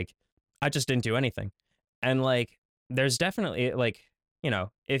 But I just didn't do anything. And there's definitely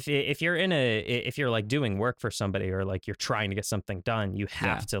if you're if you're doing work for somebody, or you're trying to get something done, you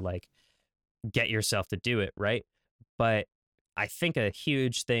have to get yourself to do it, right? But I think a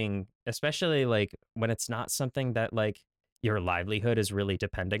huge thing, especially like when it's not something that like your livelihood is really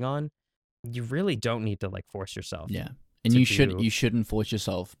depending on, you really don't need to like force yourself. Yeah. And you shouldn't force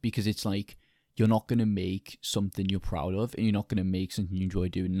yourself, because it's like you're not going to make something you're proud of, and you're not going to make something you enjoy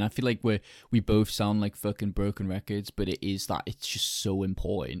doing. And I feel like we both sound like fucking broken records, but it is that it's just so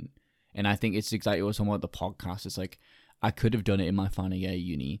important. And I think it's exactly what's on about the podcast. It's like I could have done it in my final year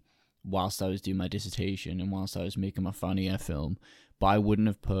uni whilst I was doing my dissertation and whilst I was making my final year film, but I wouldn't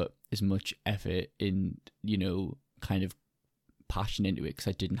have put as much effort in, kind of passion into it, because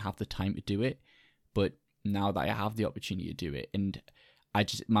I didn't have the time to do it. But now that I have the opportunity to do it, and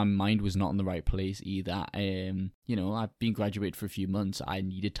my mind was not in the right place either. I've been graduated for a few months. I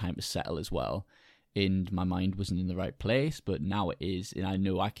needed time to settle as well, and my mind wasn't in the right place, but now it is, and I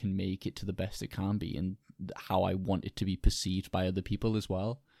know I can make it to the best it can be, and how I want it to be perceived by other people as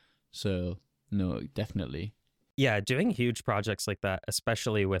well. So no, definitely. Yeah, doing huge projects like that,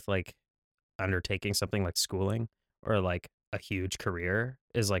 especially with like undertaking something like schooling or like a huge career,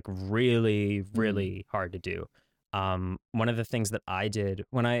 is like really, really hard to do. One of the things that I did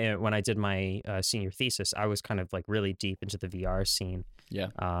when I did my senior thesis, I was kind of like really deep into the VR scene. Yeah.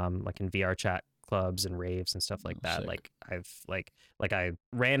 Like in VR chat clubs and raves and stuff like that. Sick. Like I've like I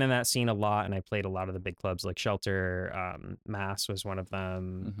ran in that scene a lot, and I played a lot of the big clubs like Shelter. Mass was one of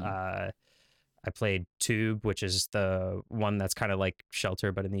them. I played Tube, which is the one that's kind of like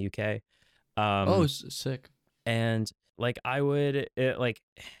Shelter but in the UK. Sick. And like I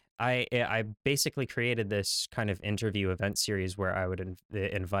basically created this kind of interview event series where I would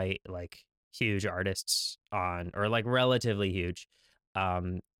invite like huge artists on, or like relatively huge,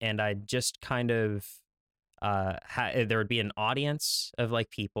 and I just kind of there would be an audience of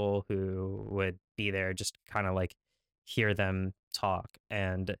like people who would be there just kind of like hear them talk,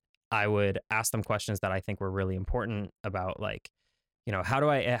 and I would ask them questions that I think were really important about like, how do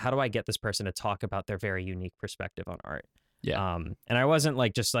I get this person to talk about their very unique perspective on art. Yeah. And I wasn't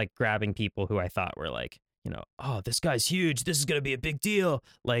like just like grabbing people who I thought were like, oh, this guy's huge, this is gonna be a big deal.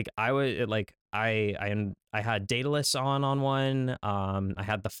 Like I would like I had Daedalus on one. I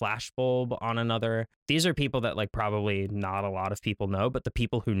had the Flashbulb on another. These are people that like probably not a lot of people know, but the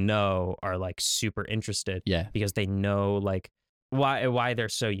people who know are like super interested. Yeah. Because they know like why they're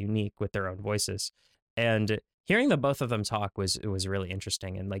so unique with their own voices. And hearing the both of them talk was really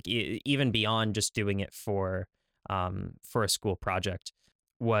interesting. And like even beyond just doing it for a school project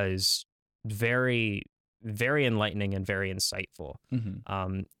was very, very enlightening and very insightful.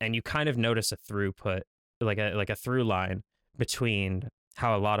 And you kind of notice a throughput, like a through line between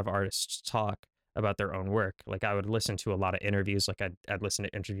how a lot of artists talk about their own work. Like I would listen to a lot of interviews. Like I'd listen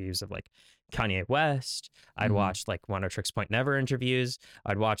to interviews of like Kanye West. I'd watch like Oneohtrix Point Never interviews.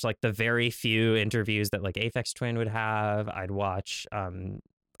 I'd watch like the very few interviews that like Aphex Twin would have. I'd watch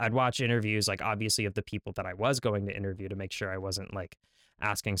interviews like obviously of the people that I was going to interview to make sure I wasn't like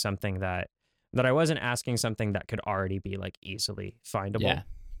asking something that could already be like easily findable. Yeah.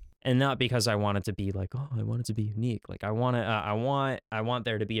 And not because I wanted to be like, oh, I want it to be unique. Like I want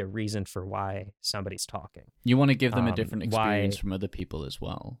there to be a reason for why somebody's talking. You want to give them a different experience from other people as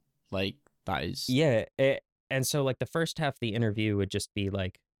well. Like that is. Yeah. And so like the first half of the interview would just be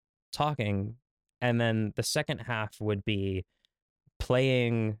like talking. And then the second half would be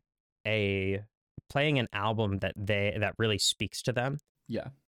playing an album that really speaks to them. Yeah.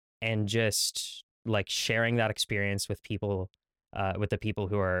 And just like sharing that experience with people, with the people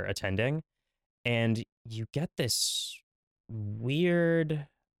who are attending, and you get this weird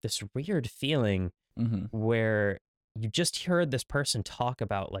feeling where you just heard this person talk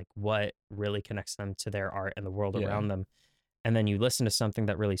about like what really connects them to their art and the world around them, and then you listen to something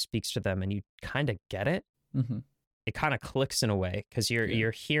that really speaks to them, and you kind of get it. It kind of clicks in a way because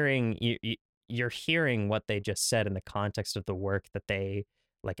you're hearing what they just said in the context of the work that they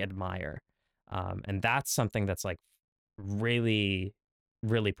like admire, and that's something that's like really,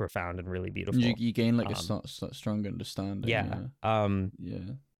 really profound and really beautiful. You gain like a strong understanding. Yeah.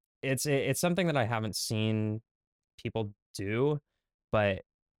 It's something that I haven't seen people do, but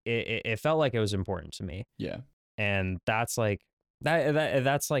it felt like it was important to me. Yeah. And that's like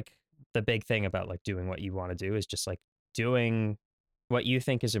that's like the big thing about like doing what you want to do, is just like doing what you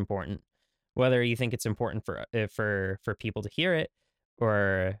think is important, whether you think it's important for people to hear it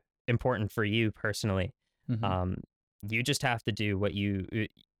or important for you personally. You just have to do what you,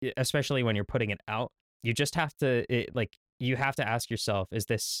 especially when you're putting it out, you just have to you have to ask yourself, is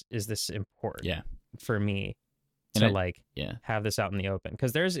this important for me to have this out in the open?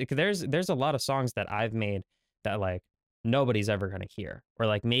 Because there's a lot of songs that I've made that like nobody's ever going to hear, or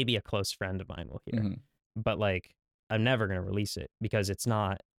like maybe a close friend of mine will hear. But like I'm never going to release it because it's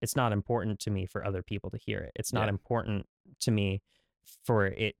not important to me for other people to hear it. It's not important to me for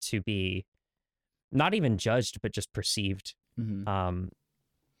it to be not even judged, but just perceived.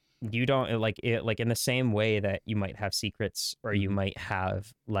 You don't like it, like in the same way that you might have secrets or you might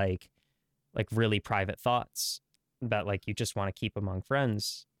have like really private thoughts that like you just want to keep among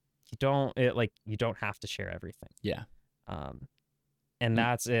friends. You don't have to share everything. Yeah. And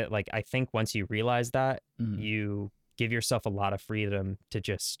that's it. Like, I think once you realize that, you give yourself a lot of freedom to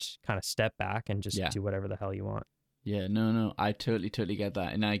just kind of step back and just do whatever the hell you want. Yeah, no, I totally get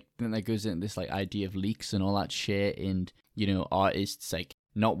that. And I think that goes into this like idea of leaks and all that shit, and, you know, artists like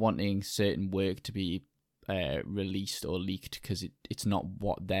not wanting certain work to be released or leaked because it's not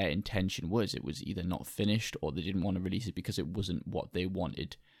what their intention was. It was either not finished or they didn't want to release it because it wasn't what they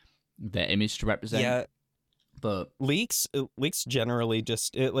wanted their image to represent. Yeah. But leaks generally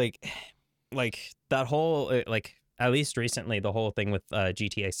just like that whole like, at least recently, the whole thing with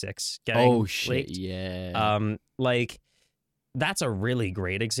GTA 6 getting leaked. Yeah. Like, that's a really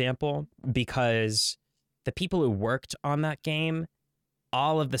great example because the people who worked on that game,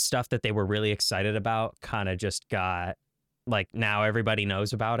 all of the stuff that they were really excited about kind of just got, like, now everybody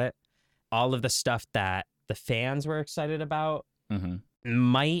knows about it. All of the stuff that the fans were excited about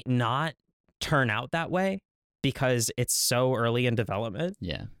might not turn out that way because it's so early in development.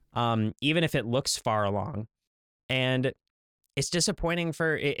 Yeah. Even if it looks far along. And it's disappointing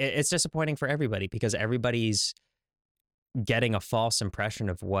for everybody because everybody's getting a false impression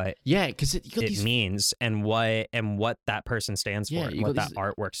of what it means and what that person stands for and what that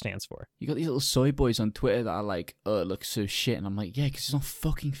artwork stands for. You got these little soy boys on Twitter that are like, oh, it looks so shit. And I'm like, yeah, because it's not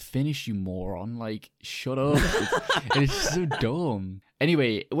fucking finished, you moron. Like, shut up. It's so dumb.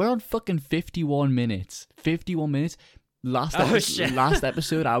 Anyway, we're on fucking 51 minutes. 51 minutes. Last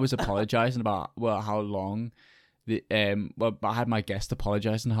episode, I was apologizing about how long I had my guest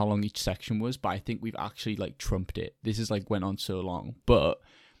apologizing how long each section was, but I think we've actually like trumped it. This is like went on so long, but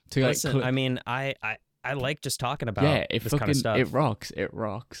to listen, I mean, I like just talking about this kind of stuff. It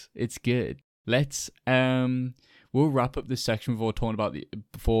rocks. It's good. Let's we'll wrap up this section before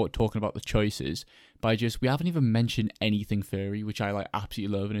talking about the choices by we haven't even mentioned anything furry, which I like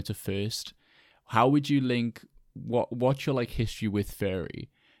absolutely love, and it's a first. How would you link what's your like history with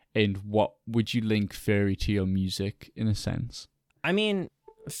furry? And what would you link furry to your music in a sense? I mean,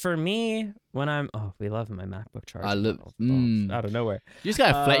 for me, when we love my MacBook charger. I love out of nowhere. You just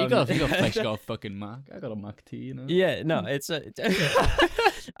gotta you got a fucking Mac. I got a Mac too, you know. Yeah, no, it's the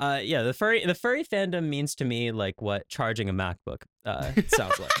furry fandom means to me like what charging a MacBook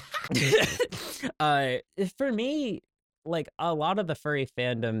sounds like. For me, like a lot of the furry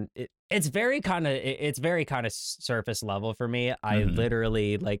fandom, it's very kind of surface level for me. I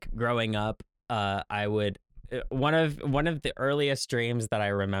literally, like, growing up, I would one of the earliest dreams that I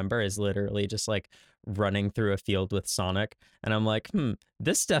remember is literally just like running through a field with Sonic, and I'm like,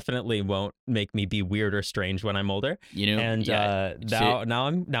 this definitely won't make me be weird or strange when I'm older. You know, and now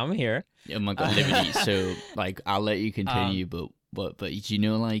I'm here. Oh my god, Liberty. So like, I'll let you continue, but you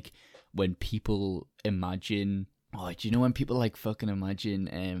know, like when people imagine. Oh, do you know when people like fucking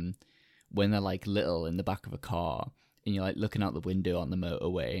imagine when they're like little in the back of a car and you're like looking out the window on the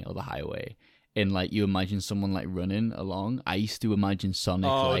motorway or the highway and like you imagine someone like running along? I used to imagine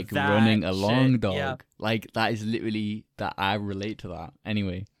Sonic running along, dog. Yeah. Like that is literally that. I relate to that.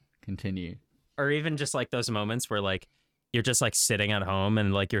 Anyway, continue. Or even just like those moments where like you're just like sitting at home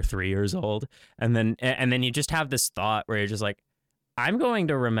and like you're 3 years old and then you just have this thought where you're just like, I'm going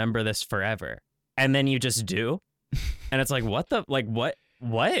to remember this forever. And then you just do. And it's like, what?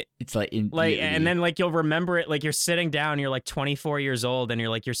 It's like, and then like you'll remember it, like you're sitting down, you're like 24 years old, and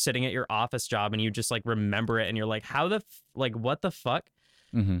you're sitting at your office job, and you just like remember it, and you're like, what the fuck?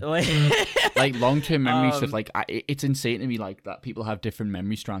 Like long-term memory stuff. Like it's insane to me, like that people have different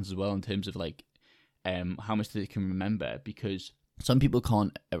memory strands as well in terms of like, how much they can remember, because some people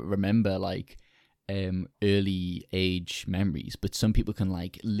can't remember like, early age memories, but some people can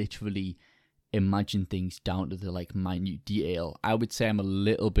like literally imagine things down to the like minute detail. I would say I'm a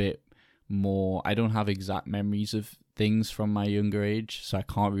little bit more, I don't have exact memories of things from my younger age, so I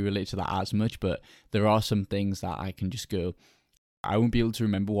can't really relate to that as much, but there are some things that I can just go, I won't be able to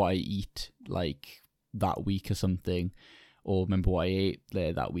remember what I eat like that week or something, or remember what I ate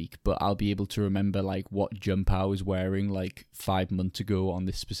there that week, but I'll be able to remember like what jumper I was wearing like 5 months ago on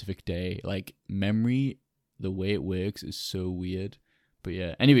this specific day. Like memory, the way it works is so weird. But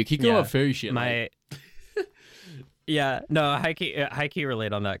yeah, anyway, keep going about furry shit. Yeah, no, high key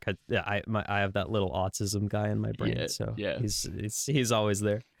relate on that because I have that little autism guy in my brain, so he's always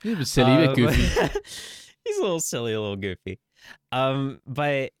there. He's silly, goofy. He's a little silly, a little goofy.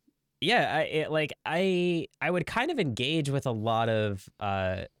 But yeah, I would kind of engage with a lot of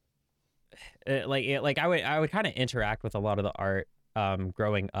I would kind of interact with a lot of the art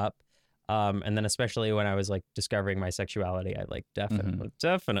growing up. And then especially when I was like discovering my sexuality, I like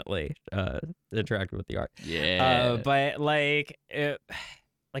definitely interacted with the art. Yeah. But like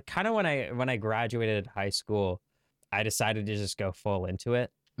kind of when I graduated high school, I decided to just go full into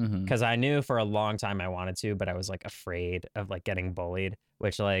it. Because I knew for a long time I wanted to, but I was like afraid of like getting bullied,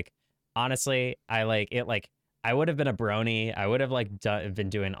 which like honestly, I would have been a brony. I would have like been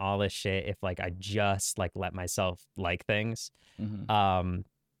doing all this shit if like I just like let myself like things.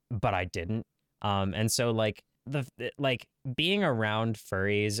 But I didn't. And so like like being around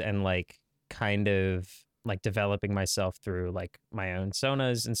furries and like kind of like developing myself through like my own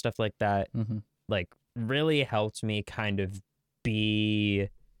sonas and stuff like that, like really helped me kind of be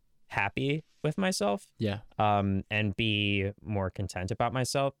happy with myself. Yeah. And be more content about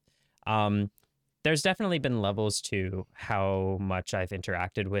myself. There's definitely been levels to how much I've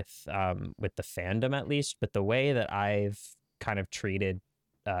interacted with the fandom at least, but the way that I've kind of treated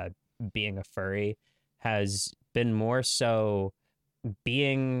being a furry has been more so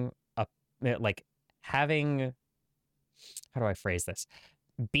being like having, how do I phrase this?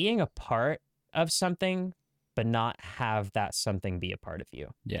 Being a part of something, but not have that something be a part of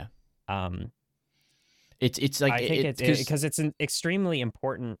you. Yeah. It's like I think because it's extremely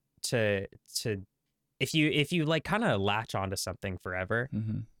important to if you like kind of latch onto something forever,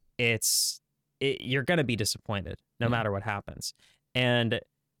 you're gonna be disappointed no matter what happens. And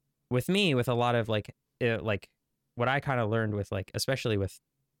with me, with a lot of like what I kind of learned with like especially with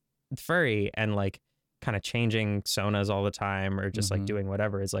furry and like kind of changing sonas all the time or just like doing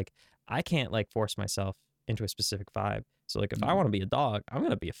whatever is like I can't like force myself into a specific vibe. So like if I want to be a dog, I'm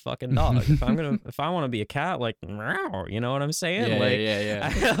gonna be a fucking dog. If I want to be a cat, like meow, you know what I'm saying?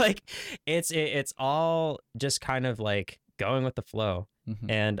 Yeah. Like it's all just kind of like going with the flow.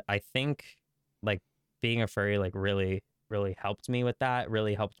 And I think like being a furry like really helped me with that.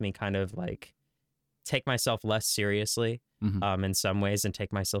 Really helped me kind of like take myself less seriously in some ways and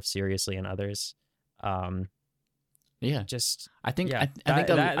take myself seriously in others. Just I think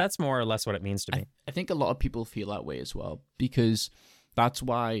that's more or less what it means to me. I think a lot of people feel that way as well, because that's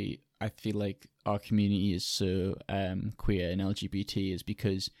why I feel like our community is so queer and LGBT, is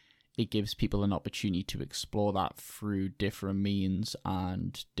because it gives people an opportunity to explore that through different means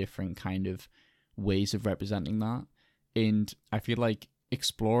and different kind of ways of representing that. And I feel like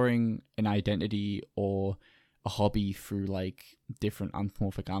exploring an identity or a hobby through like different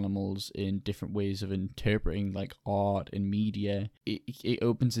anthropomorphic animals in different ways of interpreting like art and media, it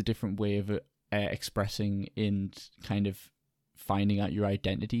opens a different way of expressing and kind of finding out your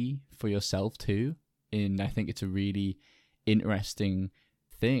identity for yourself too. And I think it's a really interesting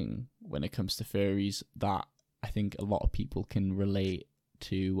thing when it comes to furries that I think a lot of people can relate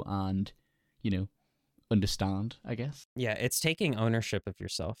to and, you know, understand, I guess. Yeah, it's taking ownership of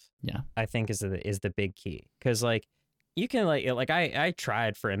yourself. Yeah, I think is the big key, because like you can like I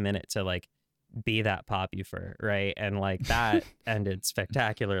tried for a minute to like be that poppy fur, right, and like that ended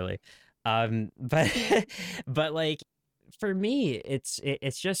spectacularly. But like for me, it's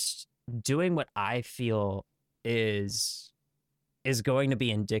just doing what I feel is going to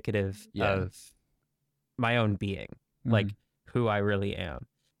be indicative of my own being, like who I really am.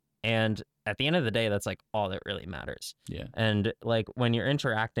 And at the end of the day, that's like all that really matters. Yeah. And like when you're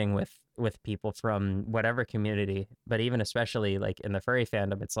interacting with people from whatever community, but even especially like in the furry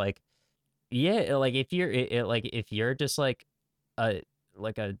fandom, it's like, yeah, like if you're just like a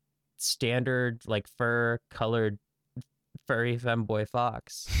standard like fur colored furry femboy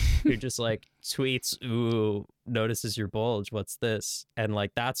fox who just like tweets, ooh, notices your bulge, what's this? And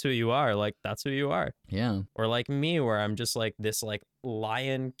like that's who you are, like that's who you are. Yeah. Or like me, where I'm just like this like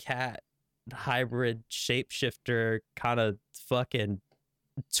lion cat hybrid shapeshifter kind of fucking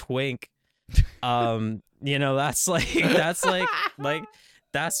twink. You know, that's like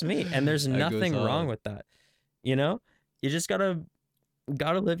that's me. And there's nothing wrong with that. You know? You just gotta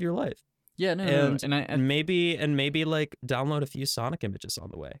live your life. Yeah, no, and maybe like download a few Sonic images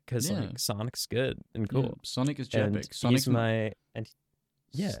on the way, because like Sonic's good and cool. Yeah, Sonic is Jetpic. Sonic's my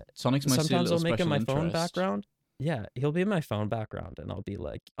Sonic's my sometimes I'll make him my interest. phone background. Yeah, he'll be in my phone background, and I'll be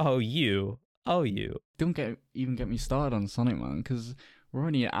like, oh you. Don't even get me started on Sonic, man, because we're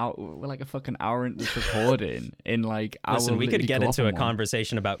only we're like a fucking hour into this recording. In like, listen, we could get into a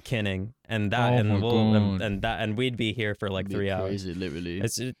conversation about kinning and that, and we'd be here for like 3 hours. Crazy, literally.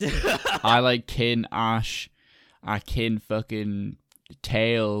 I like kin Ash. I kin fucking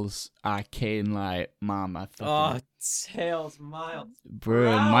Tails, I can't like, man, I fucking... Tails, Miles.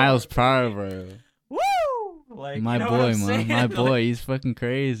 Bro, Miles Prower, bro. Woo! Like, my you know boy, what I'm man. saying? My Like, boy, he's fucking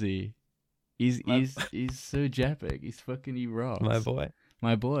crazy. He's so jepic. He rocks. my boy.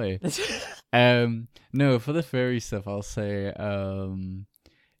 My boy. No, for the furry stuff, I'll say,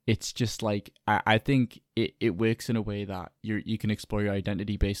 it's just like, I think it works in a way that you can explore your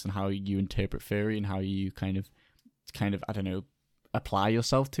identity based on how you interpret furry and how you kind of, I don't know, apply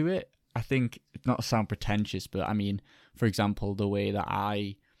yourself to it. I think, not to sound pretentious, but I mean, for example, the way that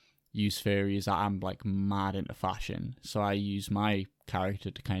I use furry is that I'm like mad into fashion. So I use my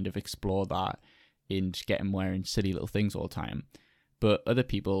character to kind of explore that and get him wearing silly little things all the time. But other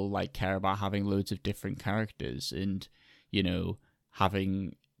people like care about having loads of different characters and, you know,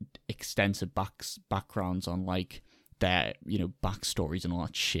 having extensive backgrounds on like their, you know, backstories and all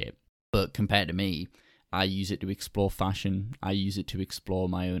that shit. But compared to me, I use it to explore fashion. I use it to explore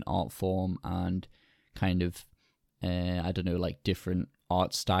my own art form and kind of, I don't know, like different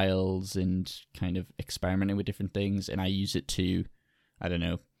art styles and kind of experimenting with different things. And I use it to, I don't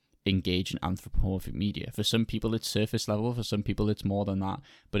know, engage in anthropomorphic media. For some people, it's surface level. For some people, it's more than that.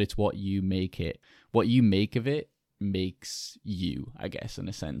 But it's what you make it. What you make of it makes you, I guess, in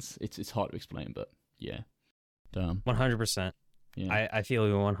a sense. It's hard to explain, but yeah. Damn. 100%. Yeah. I feel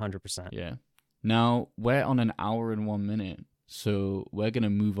you 100%. Yeah. Now, we're on an hour and 1 minute, so we're going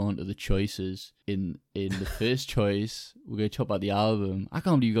to move on to the choices. In the first choice, we're going to talk about the album. I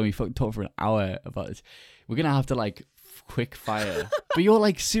can't believe you're going to be fucking talking for an hour about this. We're going to have to, like, quick fire. But you're,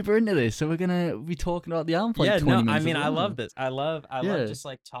 like, super into this, so we're going to be talking about the album for, like, 20 minutes. I mean, I love this. I love just,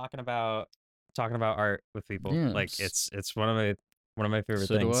 like, talking about art with people. Yeah. Like, it's one of my favorite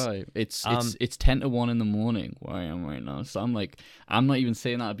so things. So do I. It's 10 to 1 in the morning where I am right now. So I'm not even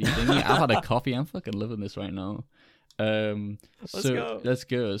saying that to be thinking. I've had a coffee. I'm fucking living this right now. Let's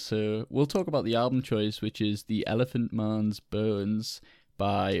go. So we'll talk about the album choice, which is The Elephant Man's Bones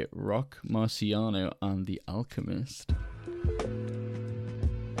by Rock Marciano and The Alchemist.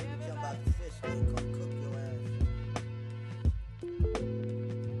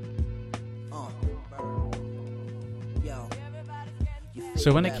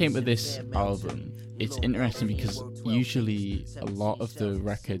 So when it came to this album, it's interesting because usually a lot of the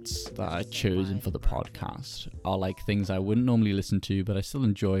records that I chosen for the podcast are like things I wouldn't normally listen to, but I still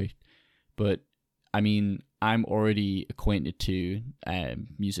enjoy. But I mean, I'm already acquainted to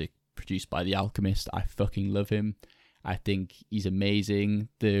music produced by The Alchemist. I fucking love him. I think he's amazing.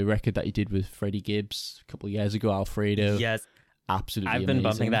 The record that he did with Freddie Gibbs a couple of years ago, Alfredo. Yes. Absolutely I've been amazing.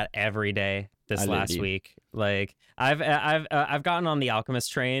 bumping that every day this last week. Like I've gotten on the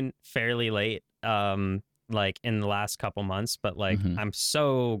Alchemist train fairly late, like in the last couple months, but like I'm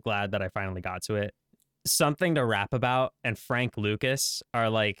so glad that I finally got to it. Something to Rap About and Frank Lucas are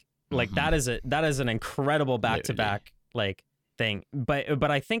like that is an incredible back-to-back like thing.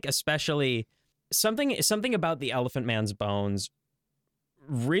 But I think especially something about the Elephant Man's Bones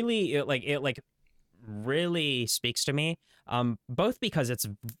really really speaks to me, both because it's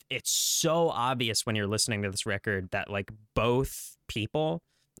so obvious when you're listening to this record that like both people,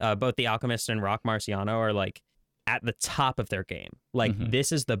 both The Alchemist and Rock Marciano, are like at the top of their game. Like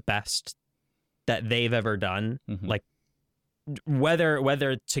this is the best that they've ever done. Like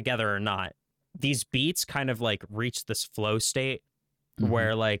whether together or not, these beats kind of like reach this flow state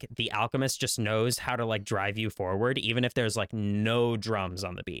where like The Alchemist just knows how to like drive you forward even if there's like no drums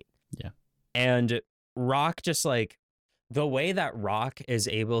on the beat. Yeah. And Rock, just like the way that Rock is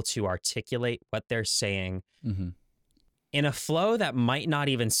able to articulate what they're saying in a flow that might not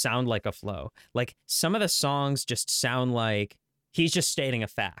even sound like a flow. Like some of the songs just sound like he's just stating a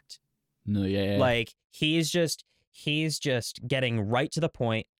fact. No, yeah. Like he's just getting right to the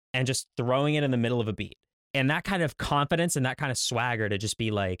point and just throwing it in the middle of a beat. And that kind of confidence and that kind of swagger to just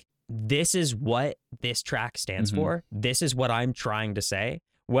be like, this is what this track stands for. This is what I'm trying to say.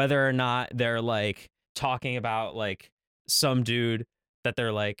 Whether or not they're like talking about like some dude that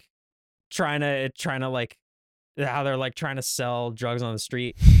they're like trying to like how they're like trying to sell drugs on the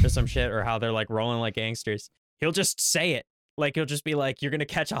street or some shit, or how they're like rolling like gangsters, he'll just say it. Like he'll just be like, you're gonna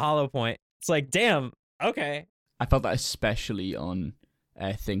catch a hollow point. It's like, damn, okay. I felt that especially on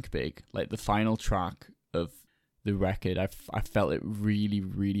Think Big, like the final track of the record. I felt it really,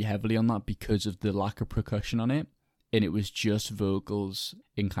 really heavily on that because of the lack of percussion on it. And it was just vocals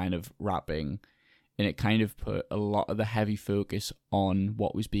and kind of rapping. And it kind of put a lot of the heavy focus on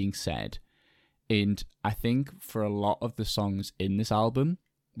what was being said. And I think for a lot of the songs in this album,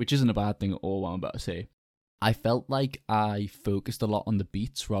 which isn't a bad thing at all, what I'm about to say, I felt like I focused a lot on the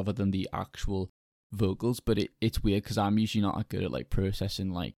beats rather than the actual vocals, but it's weird because I'm usually not that good at like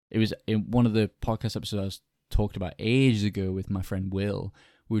processing. Like it was in one of the podcast episodes I was talked about ages ago with my friend Will.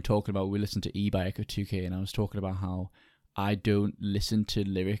 We listened to E by Echo 2K, and I was talking about how I don't listen to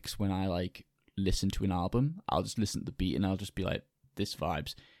lyrics when I like listen to an album. I'll just listen to the beat and I'll just be like, this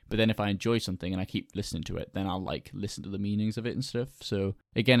vibes. But then if I enjoy something and I keep listening to it, then I'll like listen to the meanings of it and stuff. So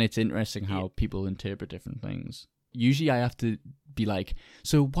again, it's interesting how people interpret different things. Usually I have to be like,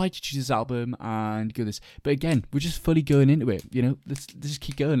 so why did you choose this album and go this? But again, we're just fully going into it, you know? Let's just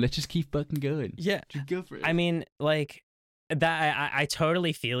keep going. Let's just keep fucking going. Yeah. Just go for it. I mean, like, that I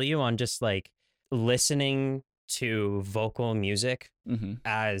totally feel you on just like listening to vocal music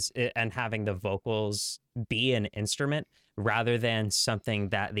and having the vocals be an instrument rather than something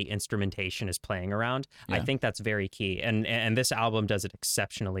that the instrumentation is playing around. Yeah. I think that's very key, and this album does it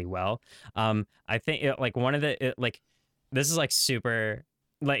exceptionally well. I think this is like super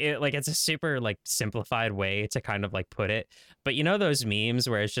it's a super like simplified way to kind of like put it, but you know those memes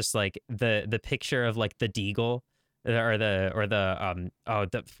where it's just like the picture of like the deagle why did I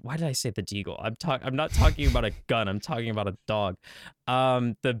say the deagle? I'm not talking about a gun. I'm talking about a dog.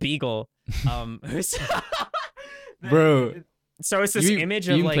 The beagle. Bro. So it's this image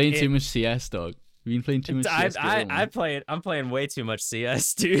of like playing too much CS, dog. You've been playing too much CS. I'm playing way too much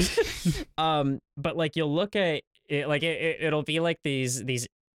CS, dude. But like you'll look at it, like it'll be like these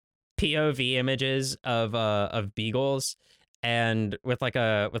POV images of beagles, and with like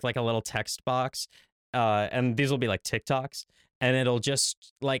a little text box. And these will be like TikToks, and it'll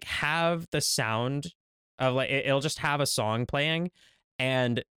just like have the sound of like it'll just have a song playing,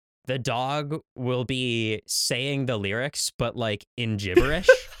 and the dog will be saying the lyrics but like in gibberish.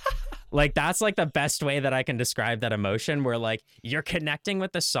 Like that's like the best way that I can describe that emotion, where like you're connecting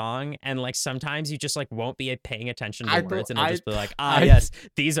with the song and like sometimes you just like won't be paying attention to words, and it'll just be like, yes,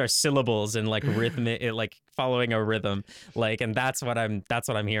 these are syllables and like rhythmic, like following a rhythm, like, and that's what I'm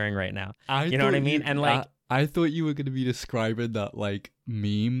hearing right now. You know what I mean? And like I thought you were gonna be describing that like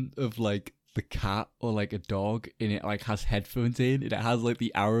meme of like the cat or like a dog, and it like has headphones in and it has like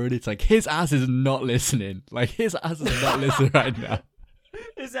the arrow and it's like his ass is not listening. Like his ass is not listening right now.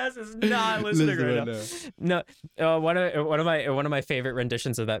 His ass is not listening right now. No, one of my favorite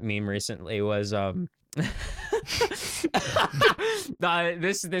renditions of that meme recently was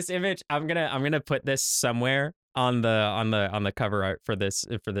this image. I'm gonna put this somewhere on the cover art for the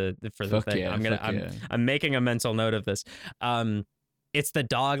thing. Yeah, I'm making a mental note of this. It's the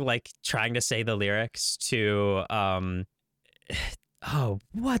dog like trying to say the lyrics to oh,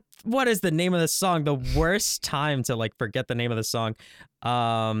 what is the name of the song? The worst time to like forget the name of the song.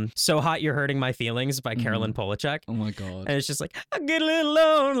 So Hot You're Hurting My Feelings by Carolyn Polachek. Oh my god. And it's just like, I get a little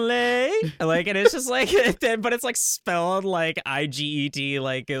lonely. Like, and it's just like, but it's like spelled like IGED,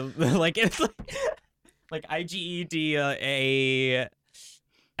 like it's like IGED a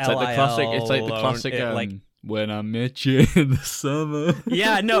It's like the classic. It's like the classic. When I met you in the summer.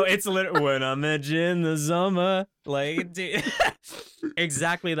 Yeah, no, it's literally when I met you in the summer. Like, dude,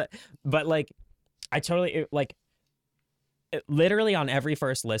 exactly that. But like, I totally literally on every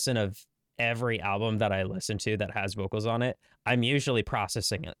first listen of every album that I listen to that has vocals on it, I'm usually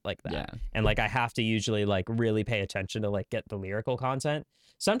processing it like that. Yeah. And like, I have to usually like really pay attention to like get the lyrical content.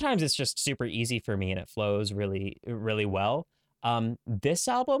 Sometimes it's just super easy for me and it flows really, really well. This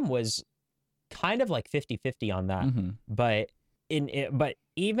album was kind of like 50-50 on that, but but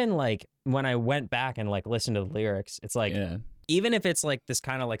even like when I went back and like listened to the lyrics, it's like even if it's like this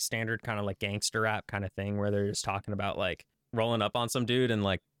kind of like standard kind of like gangster rap kind of thing where they're just talking about like rolling up on some dude and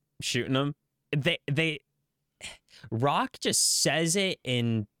like shooting him, they Rock just says it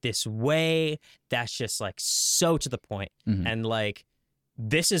in this way that's just like so to the point. And like,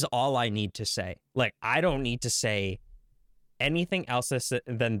 this is all I need to say. Like, I don't need to say anything else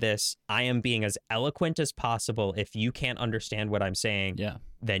than this. I am being as eloquent as possible. If you can't understand what I'm saying,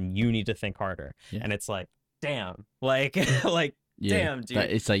 then you need to think harder. And it's like, damn, like damn, dude.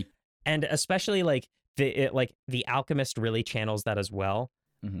 It's like, and especially like the Alchemist really channels that as well.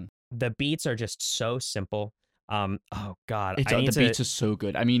 The beats are just so simple. Oh god, the beats are so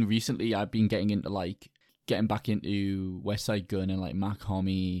good. I mean, recently I've been getting back into Westside Gunn and like Mac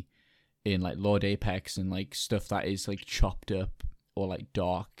Homie in like Lord Apex and like stuff that is like chopped up or like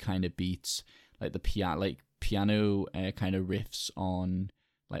dark kind of beats, like the piano kind of riffs on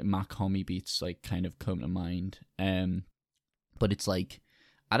like Mac Homie beats like kind of come to mind. But it's like,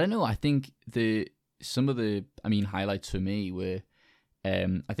 I don't know, I think some of the highlights for me were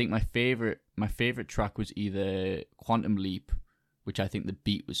I think my favorite track was either Quantum Leap, which I think the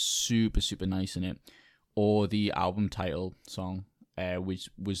beat was super super nice in it, or the album title song, which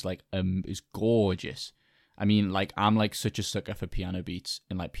was like is gorgeous. I mean, like, I'm like such a sucker for piano beats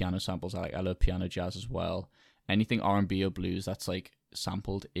and like piano samples. I love piano jazz as well. Anything R&B or blues that's like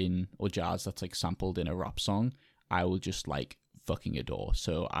sampled in, or jazz that's like sampled in a rap song, I will just like fucking adore.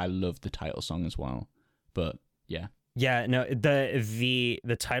 So I love the title song as well. But yeah. Yeah, no,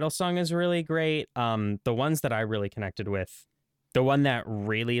 the title song is really great. The ones that I really connected with, the one that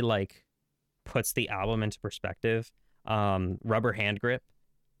really like puts the album into perspective, Rubber Hand Grip,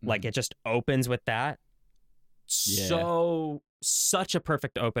 like it just opens with that. Yeah. So such a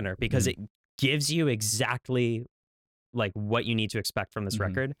perfect opener because it gives you exactly like what you need to expect from this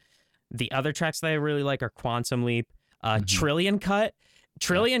record. The other tracks that I really like are Quantum Leap, Trillion Cut.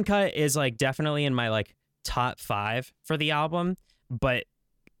 Trillion Cut is like definitely in my like top 5 for the album, but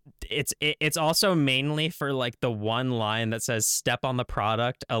it's also mainly for like the one line that says "Step on the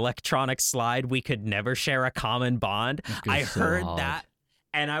product, electronic slide. We could never share a common bond." I heard that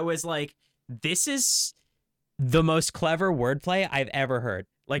and I was like, this is the most clever wordplay I've ever heard.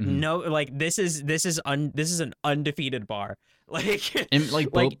 Like no, like this is an undefeated bar. Like and like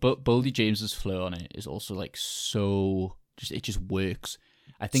Boldy James's flow on it is also like so it just works.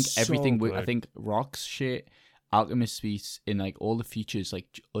 I think everything works. I think Rock's shit, Alchemist beats, in like all the features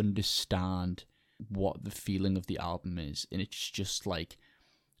like understand what the feeling of the album is, and it's just like,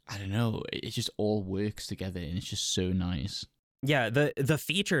 I don't know, it just all works together and it's just so nice. Yeah, the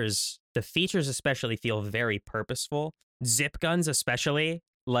features especially feel very purposeful. Zip Guns especially,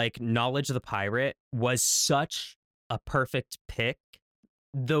 like Knowledge the Pirate was such a perfect pick.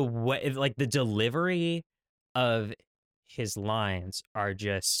 The way, like the delivery of his lines are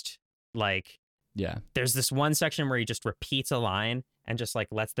just like, yeah, there's this one section where he just repeats a line and just like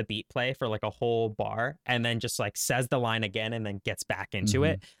lets the beat play for like a whole bar and then just like says the line again and then gets back into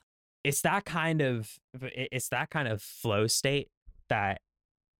it. It's that kind of flow state that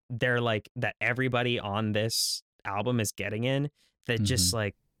they're like, that everybody on this album is getting in, that just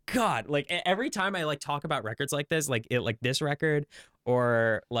like, God, like every time I like talk about records like this, like this record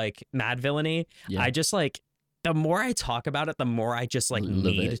or like Mad Villainy, I just like, the more I talk about it, the more I just like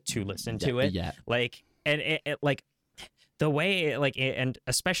need to listen to it. Yeah. Like, and it like the way like, and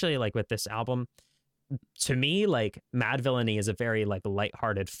especially like with this album, to me, like Mad Villainy is a very like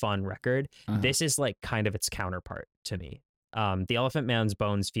lighthearted, fun record. This is like kind of its counterpart to me. The Elephant Man's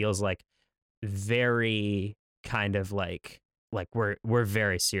Bones feels like very kind of like we're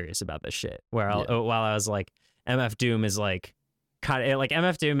very serious about this shit. While I was like, MF Doom is like kind of like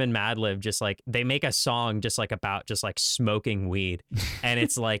MF Doom and Madlib just like they make a song just like about just like smoking weed, and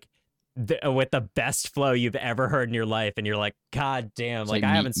it's like with the best flow you've ever heard in your life, and you're like, God damn, like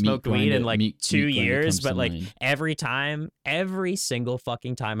I haven't smoked weed in like 2 years, but like every single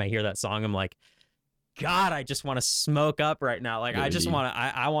fucking time I hear that song, I'm like, God, I just want to smoke up right now. Like, I just want to,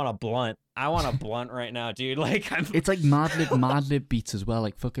 I want a blunt. I want a blunt right now, dude. Like, it's like Madlib beats as well.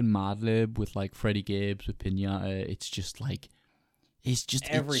 Like fucking Madlib with like Freddie Gibbs with Pinata. It's just like, it's just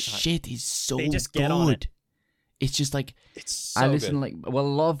every shit is so they just get good. On it. It's just like, it's so I listen good. Like, well, a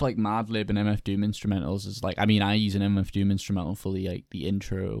lot of like Madlib and MF Doom instrumentals is like, I mean, I use an MF Doom instrumental for the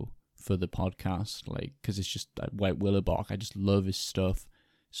intro for the podcast, like, because it's just like White Willowbark. I just love his stuff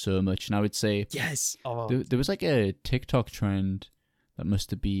so much. And I would say, yes, there was like a TikTok trend that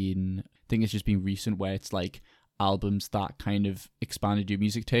must have been, I think it's just been recent, where it's like albums that kind of expanded your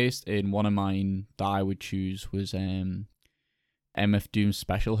music taste. And one of mine that I would choose was MF Doom's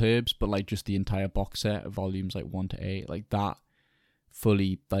Special Herbs, but like just the entire box set of volumes like 1 to 8, like that,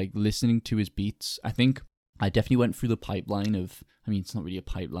 fully like listening to his beats. I think I definitely went through the pipeline of, I mean, it's not really a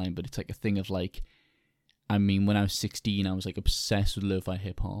pipeline, but it's like a thing of like, I mean, when I was 16, I was like obsessed with lo-fi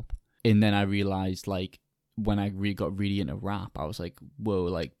hip hop. And then I realized like when I got really into rap, I was like, whoa,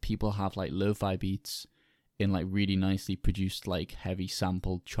 like people have like lo-fi beats and like really nicely produced like heavy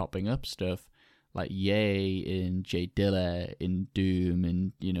sampled chopping up stuff, like Ye and Jay Dilla and Doom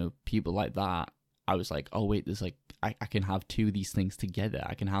and, you know, people like that. I was like, oh wait, there's like, I can have two of these things together.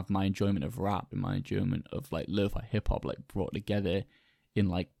 I can have my enjoyment of rap and my enjoyment of like lo-fi hip hop like brought together in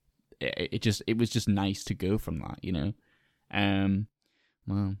like, it was just nice to go from that, you know.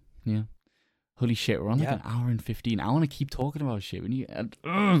 Well, yeah. Holy shit, we're on like an hour and 15. I want to keep talking about shit. When you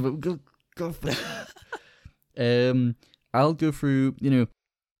go for it. I'll go through, you know,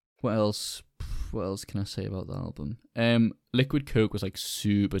 what else can I say about the album? Liquid Coke was like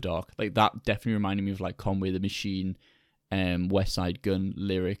super dark. Like that definitely reminded me of like Conway the Machine, West Side Gun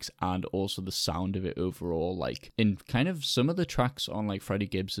lyrics, and also the sound of it overall. Like in kind of some of the tracks on like Freddie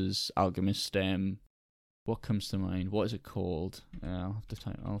Gibbs's Alchemist, what comes to mind? What is it called? I'll have to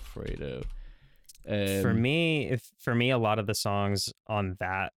type Alfredo. For me, a lot of the songs on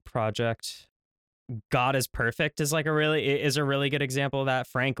that project, God is Perfect is like a really good example of that.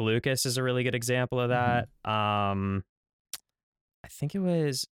 Frank Lucas is a really good example of that. I think it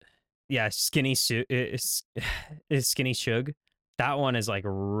was Skinny Shug. That one is like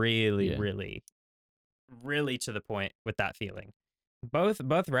really, really, really to the point with that feeling.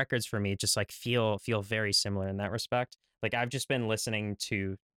 Both records for me just like feel very similar in that respect. Like I've just been listening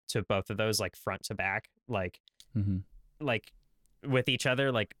to both of those like front to back, like like with each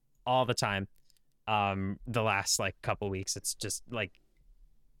other like all the time. The last like couple weeks, it's just like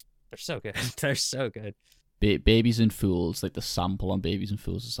they're so good. They're so good. Babies and Fools, like the sample on Babies and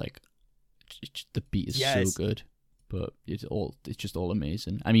Fools is like the beat is so good, but it's just all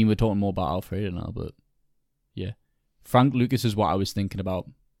amazing. I mean, we're talking more about Alfredo now, but yeah, Frank Lucas is what I was thinking about.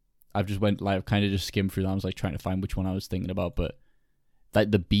 I've just went like kind of just skimmed through that. I was like trying to find which one I was thinking about, but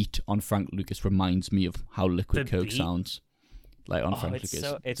like the beat on Frank Lucas reminds me of how Liquid Coke sounds. Like on Frank Lucas,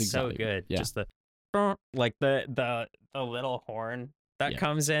 it's exactly so good. Yeah. Just the like the little horn that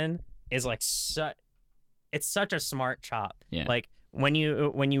comes in is like it's such a smart chop. Yeah. Like when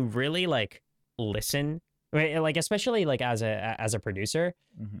you really like listen, like especially like as a producer,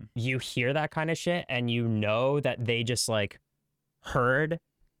 you hear that kind of shit and you know that they just like heard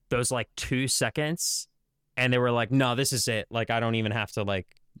those like 2 seconds and they were like, no, this is it. Like I don't even have to like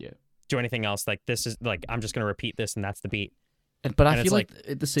do anything else. Like this is like I'm just gonna repeat this and that's the beat. But I feel like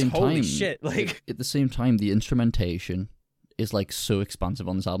at the same time, shit, like at the same time, the instrumentation is like so expansive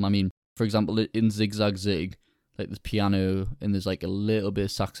on this album. I mean, for example, in Zigzag Zig, like there's piano and there's like a little bit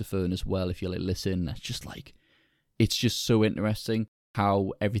of saxophone as well. If you like listen, it's just so interesting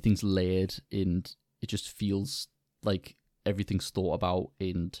how everything's layered and it just feels like everything's thought about,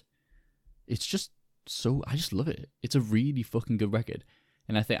 and it's just so I just love it. It's a really fucking good record,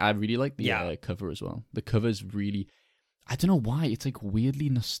 and I think I really like the cover as well. The cover's really. I don't know why. It's like weirdly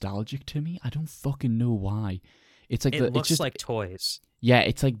nostalgic to me. I don't fucking know why. It's like it looks it's just like toys. Yeah,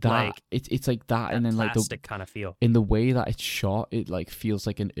 it's like that. Like, it's like that, and then like the kind of feel. In the way that it's shot, it like feels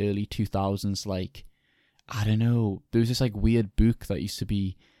like an early 2000s. Like I don't know. There was this like weird book that used to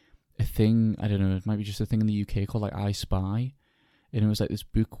be a thing. I don't know. It might be just a thing in the UK called like I Spy, and it was like this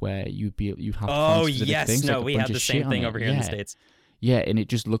book where you'd have. Oh yes, things, no, like we have the same thing over here in the States. Yeah, and it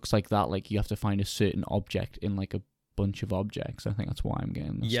just looks like that. Like you have to find a certain object in like a bunch of objects. I think that's why I'm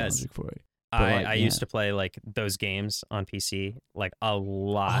getting nostalgic for it. But I used to play like those games on PC like a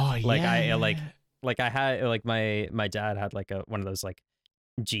lot. Oh, like I I had like my dad had like one of those like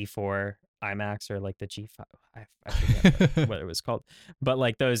G4 IMAX or like the G5. I forget what it was called. But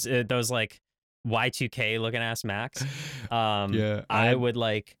like those like Y2K looking ass Macs. I would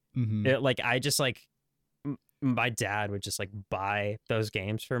like like I just like my dad would just like buy those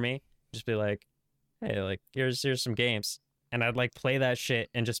games for me. Just be like, hey, like here's some games, and I'd like play that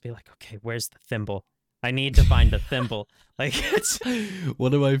shit and just be like, okay, where's the thimble? I need to find the thimble. Like it's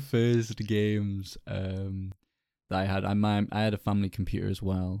one of my first games that I had. I had a family computer as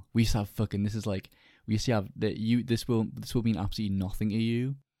well. We used to have fucking. This will mean absolutely nothing to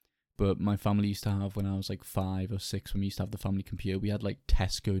you, but my family used to have when I was like 5 or 6. When we used to have the family computer, we had like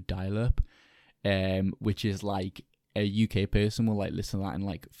Tesco dial-up, which is like. A UK person will like listen to that and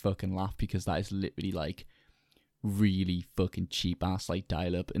like fucking laugh because that is literally like really fucking cheap ass like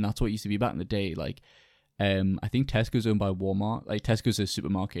dial up, and that's what it used to be back in the day. Like I think Tesco's owned by Walmart. Like Tesco's a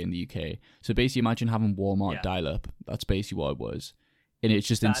supermarket in the UK, so basically imagine having Walmart dial up. That's basically what it was, and it's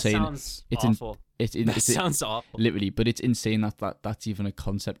just insane. Sounds awful. It sounds awful, literally, but it's insane that's even a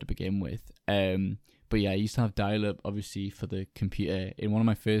concept to begin with. But yeah, I used to have dial up obviously for the computer. In one of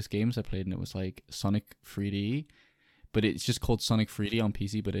my first games I played, and it was like Sonic 3D. But it's just called Sonic 3D on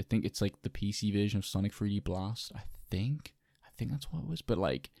PC, but I think it's like the PC version of Sonic 3D Blast. I think that's what it was. But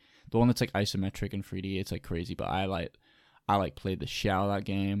like the one that's like isometric and 3D, it's like crazy. But I played the shit out of that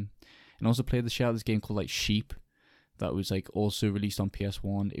game, and also played the shit out of this game called like Sheep, that was like also released on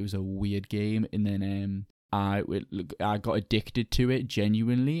PS1. It was a weird game, and then I got addicted to it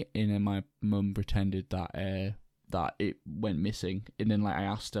genuinely, and then my mum pretended that it went missing, and then like I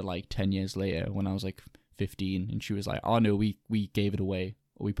asked her like 10 years later when I was like 15, and she was like, oh no, we gave it away,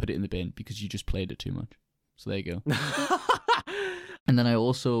 or we put it in the bin because you just played it too much. So there you go. And then I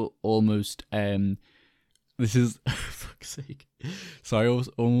also almost this is fuck's sake, so I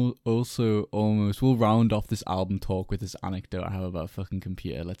also almost we'll round off this album talk with this anecdote I have about a fucking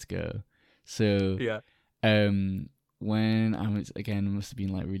computer. Let's go. So when I was, again, I must have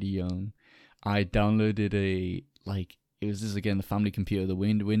been like really young, I downloaded it was this again the family computer, the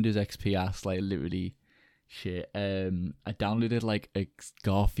Windows XP ass, like literally shit. I downloaded like a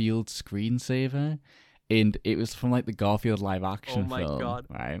Garfield screensaver, and it was from like the Garfield live action film. Oh my god!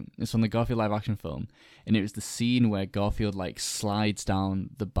 Right, it's from the Garfield live action film, and it was the scene where Garfield like slides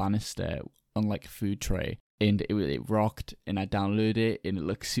down the banister on like a food tray, and it rocked, and I downloaded it, and it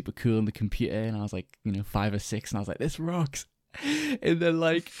looked super cool on the computer, and I was like, 5 or 6, and I was like, this rocks. And then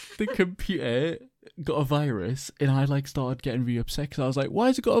like the computer got a virus, and I like started getting really upset because I was like, why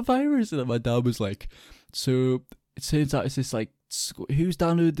has it got a virus? And then my dad was like, so it turns out it's this like, who's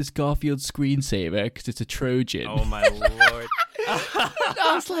downloaded this Garfield screensaver because it's a Trojan. Oh my lord.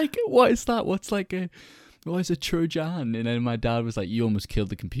 I was like, what is that? What is a Trojan? And then my dad was like, you almost killed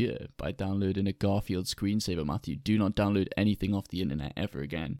the computer by downloading a Garfield screensaver, Matthew. Do not download anything off the internet ever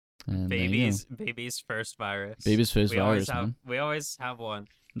again. And baby's first virus. Baby's first virus, man. We always have one.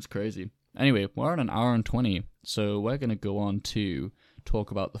 It's crazy. Anyway, we're at an hour and 20, so we're going to go on to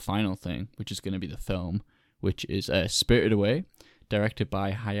talk about the final thing, which is going to be the film, which is Spirited Away, directed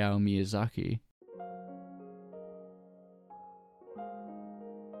by Hayao Miyazaki.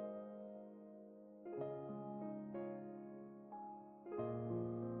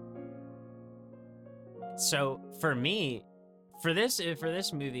 So for me, for this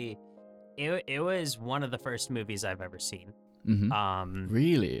movie, it was one of the first movies I've ever seen. Mm-hmm.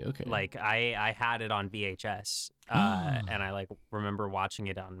 Really? Okay. Like I had it on VHS, and I like remember watching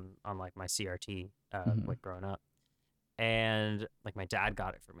it on like my CRT, like growing up, and like my dad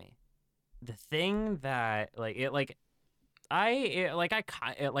got it for me. The thing that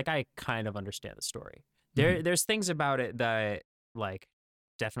I kind of understand the story. There's things about it that like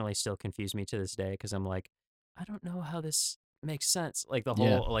definitely still confuse me to this day because I'm like, I don't know how this makes sense. Like the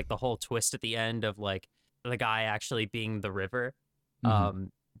whole twist at the end of like the guy actually being the river.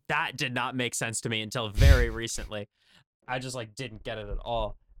 That did not make sense to me until very recently. I just like didn't get it at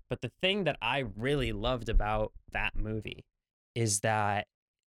all. But the thing that I really loved about that movie is that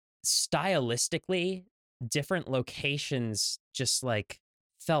stylistically different locations just like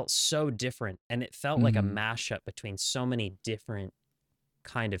felt so different, and it felt like a mashup between so many different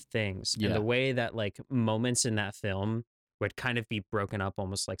kind of things. And the way that like moments in that film would kind of be broken up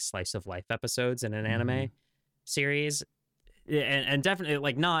almost like slice of life episodes in an anime series, and definitely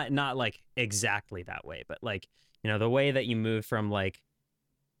like not like exactly that way, but like the way that you move from like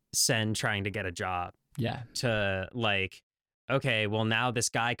Sen trying to get a job to like, okay, well now this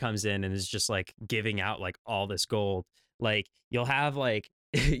guy comes in and is just like giving out like all this gold. Like you'll have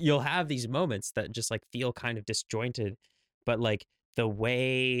these moments that just like feel kind of disjointed, but like the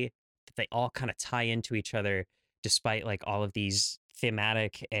way that they all kind of tie into each other despite like all of these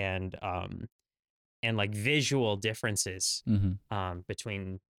thematic and like visual differences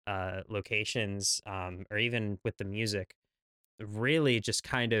between locations, or even with the music, really just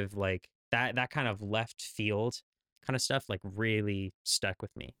kind of like that kind of left field kind of stuff like really stuck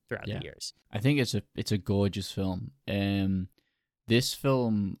with me throughout the years. I think it's a gorgeous film. This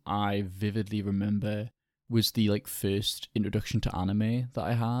film I vividly remember was the like first introduction to anime that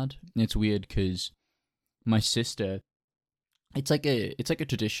I had. And it's weird because my sister, it's like a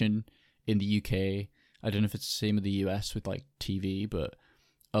tradition in the UK. I don't know if it's the same in the US with like TV, but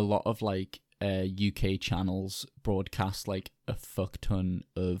a lot of like UK channels broadcast like a fuck ton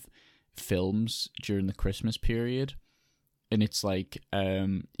of films during the Christmas period. And it's like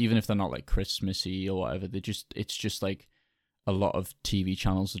even if they're not like Christmassy or whatever, it's just like a lot of TV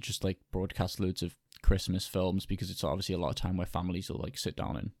channels that just like broadcast loads of Christmas films, because it's obviously a lot of time where families will like sit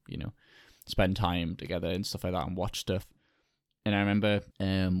down and spend time together and stuff like that and watch stuff. And I remember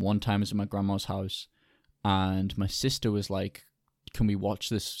one time I was at my grandma's house and my sister was like, can we watch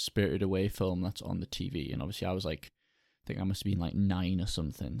this Spirited Away film that's on the TV? And obviously I was like, I think I must have been like 9 or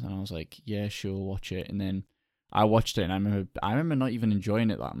something, and I was like, yeah, sure, watch it. And then I watched it, and I remember not even enjoying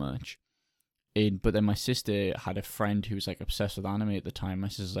it that much. But then my sister had a friend who was like obsessed with anime at the time. My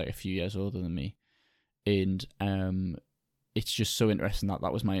sister's like a few years older than me. And it's just so interesting that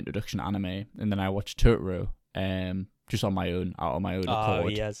was my introduction to anime. And then I watched Totoro just on my own, out of my own accord. Oh,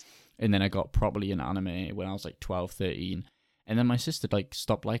 yes. And then I got properly into anime when I was like 12, 13. And then my sister like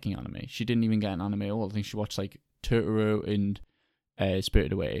stopped liking anime. She didn't even get an anime at all. I think she watched like Totoro and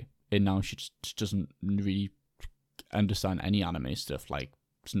Spirited Away. And now she just doesn't really understand any anime stuff. Like,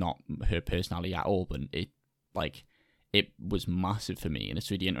 it's not her personality at all, but it was massive for me. And it's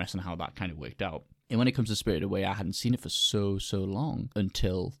really interesting how that kind of worked out. And when it comes to Spirited Away, I hadn't seen it for so long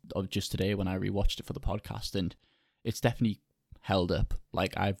until just today when I rewatched it for the podcast, and it's definitely held up.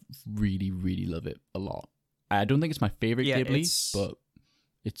 Like, I really, really love it a lot. I don't think it's my favorite Ghibli, but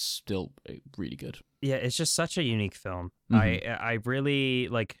it's still really good. Yeah, it's just such a unique film. I really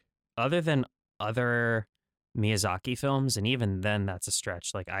like, other than other Miyazaki films, and even then that's a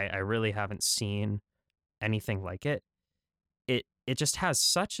stretch. Like I really haven't seen anything like it. It just has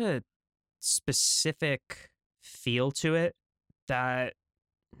such a specific feel to it that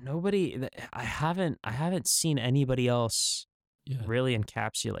I haven't seen anybody else really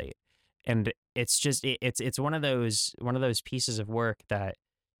encapsulate. And it's just it's one of those pieces of work that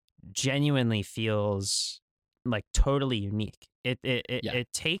genuinely feels like totally unique. It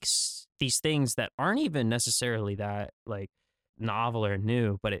takes these things that aren't even necessarily that like novel or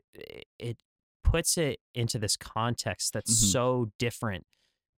new, but it puts it into this context that's so different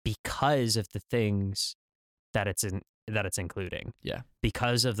because of the things that it's including. Yeah.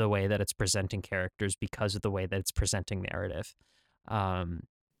 Because of the way that it's presenting characters, because of the way that it's presenting narrative. And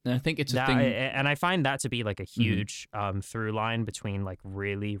I think it's that, a thing, and I find that to be like a huge through line between like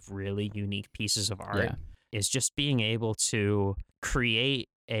really, really unique pieces of art is just being able to create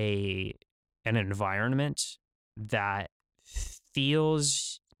an environment that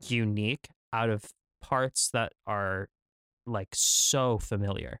feels unique out of parts that are like so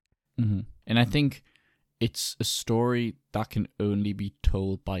familiar. And I think it's a story that can only be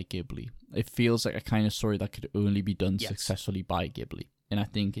told by Ghibli. It feels like a kind of story that could only be done successfully by Ghibli. And I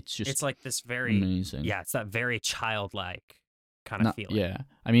think it's like this very amazing. Yeah, it's that very childlike kind of feeling. Yeah.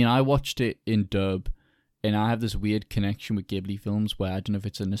 I mean, I watched it in dub, and I have this weird connection with Ghibli films where I don't know if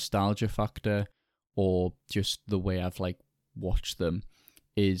it's a nostalgia factor or just the way I've like watched them,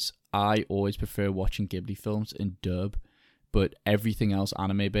 is I always prefer watching Ghibli films in dub, but everything else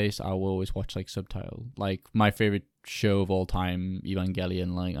anime based, I will always watch like subtitle. Like my favorite show of all time,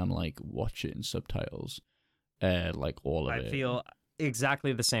 Evangelion, like I'm like watch it in subtitles, like all of it. I feel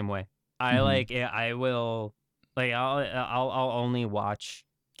exactly the same way. I will like I'll only watch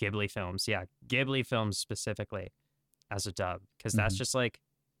Ghibli films. Yeah, Ghibli films specifically as a dub, because that's just like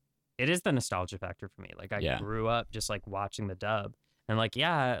it is the nostalgia factor for me. Like I grew up just like watching the dub, and like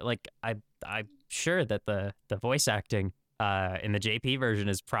like I'm sure that the voice acting in the JP version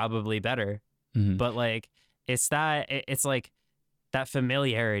is probably better, but like it's like that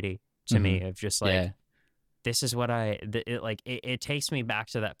familiarity to me of just like this is what it takes me back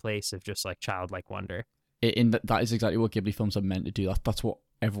to that place of just like childlike wonder. That is exactly what Ghibli films are meant to do. That's what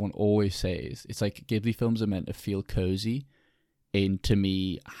everyone always says. It's like Ghibli films are meant to feel cozy, and to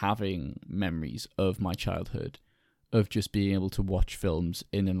me, having memories of my childhood, of just being able to watch films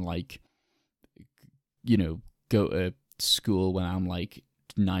and then like, you know, go to school when I'm like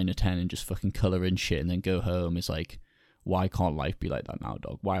 9 or 10 and just fucking color in shit and then go home is like, why can't life be like that now,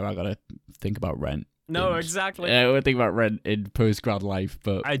 dog? Why have I gotta think about rent? No, exactly. I would think about rent in post-grad life,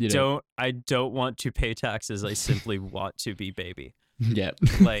 but I don't want to pay taxes. I simply want to be baby. Yeah.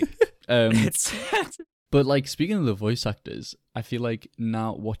 Like, it's... But, like, speaking of the voice actors, I feel like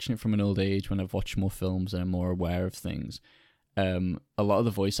now watching it from an old age, when I've watched more films and I'm more aware of things, a lot of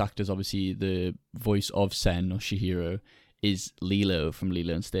the voice actors, obviously, the voice of Sen or Chihiro is Lilo from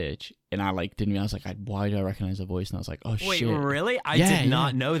Lilo and Stitch. And I, like, didn't realize, like, why do I recognize the voice? And I was like, oh, wait, shit. Wait, really? I did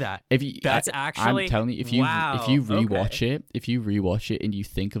not know that. That's actually... I'm telling you, if you rewatch it and you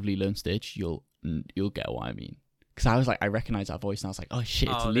think of Lilo and Stitch, you'll get what I mean. Because I was like, I recognize that voice, and I was like, oh shit,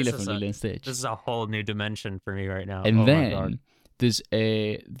 it's Lilo from Lilo and Stitch. This is a whole new dimension for me right now. And then there's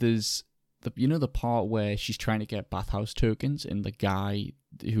the the part where she's trying to get bathhouse tokens, and the guy,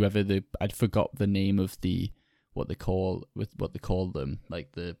 I'd forgot the name of what they call them,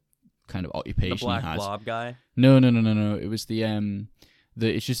 like the kind of occupation the black he has. blob guy. No. It was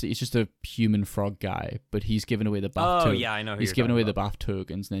it's just a human frog guy, but he's giving away the bath. Oh yeah, I know. He's giving away the bath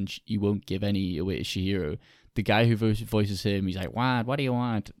tokens, and then he won't give any away to Chihiro. The guy who voices him, he's like, what do you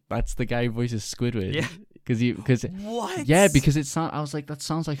want? That's the guy who voices Squidward. Yeah. What? Yeah, because I was like, that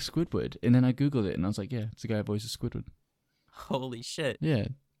sounds like Squidward, and then I googled it, and I was like, yeah, it's the guy who voices Squidward. Holy shit. Yeah.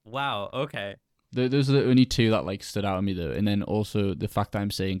 Wow. Okay. Those are the only two that like stood out at me though, and then also the fact that I'm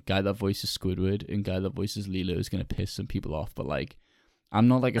saying guy that voices Squidward and guy that voices Lilo is gonna piss some people off, but like, I'm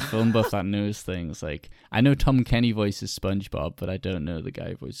not like a film buff that knows things. Like, I know Tom Kenny voices SpongeBob, but I don't know the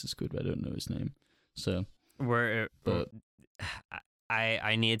guy who voices Squidward. I don't know his name. So.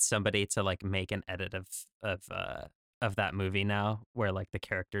 I need somebody to like make an edit of that movie now, where like the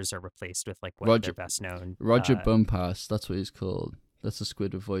characters are replaced with like what they're best known. Roger Bumpass, that's what he's called. That's a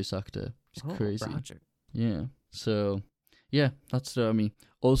Squidward voice actor. He's crazy. Roger. Yeah. So, yeah, that's what I mean.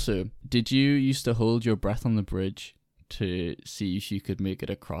 Also, did you used to hold your breath on the bridge to see if you could make it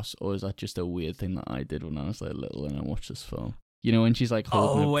across, or is that just a weird thing that I did when I was like little and I watched this film? You know, when she's like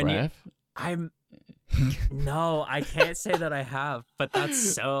holding her breath. No, I can't say that I have, but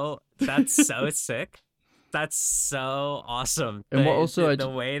that's so sick. That's so awesome. And what also the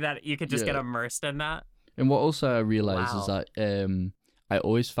way that you could just get immersed in that. And what also I realized is Wow. that I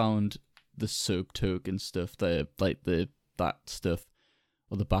always found the soap token stuff, that stuff,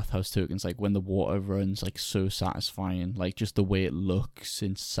 or the bathhouse tokens, like when the water runs, like so satisfying. Like just the way it looks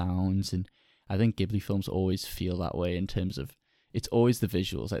and sounds, and I think Ghibli films always feel that way in terms of it's always the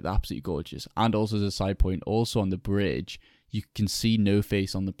visuals, like they're absolutely gorgeous. And also as a side point, also on the bridge, you can see No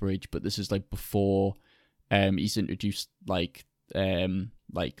Face on the bridge, but this is like before he's introduced like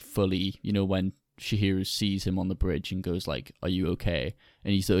fully, when Chihiro sees him on the bridge and goes like, "Are you okay?"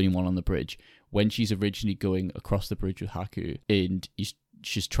 And he's the only one on the bridge. When she's originally going across the bridge with Haku, and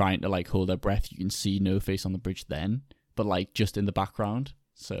she's trying to like hold her breath, you can see No Face on the bridge then, but like just in the background.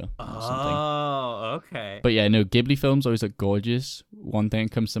 So that's something. Oh, okay. But yeah, no, Ghibli films always look gorgeous. One thing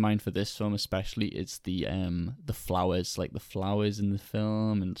that comes to mind for this film especially is the flowers, like the flowers in the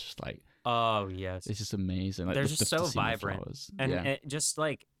film, and just like, Oh, yes. it's just amazing. Like They're the just stuff so to see in the vibrant. flowers. And Yeah. it, just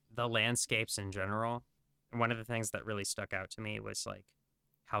like the landscapes in general. One of the things that really stuck out to me was like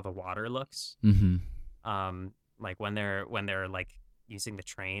how the water looks. Mm-hmm. Like when they're like using the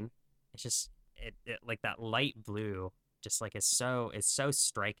train, it's just it like that light blue just like is so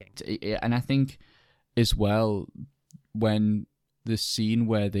striking. And I think as well, when the scene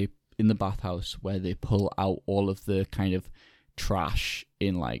where they in the bathhouse where they pull out all of the kind of trash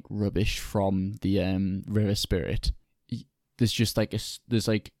in like rubbish from the river spirit, there's just like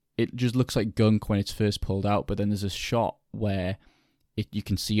it just looks like gunk when it's first pulled out, but then there's a shot where you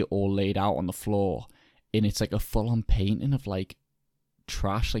can see it all laid out on the floor, and it's like a full-on painting of like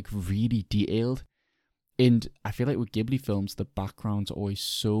trash, like really detailed. And I feel like with Ghibli films, the backgrounds are always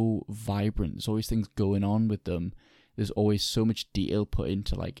so vibrant. There's always things going on with them. There's always so much detail put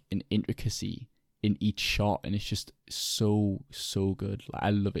into like an intricacy in each shot, and it's just so good. Like, I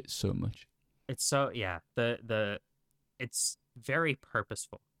love it so much. It's so it's very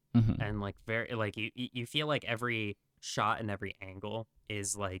purposeful. Mm-hmm. And like very like you feel like every shot and every angle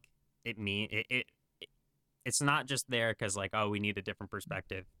is like it's not just there because like, oh, we need a different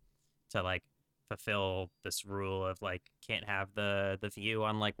perspective to like fulfill this rule of like can't have the view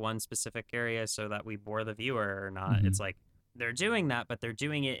on like one specific area so that we bore the viewer or not. Mm-hmm. It's like they're doing that, but they're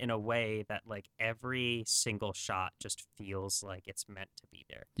doing it in a way that like every single shot just feels like it's meant to be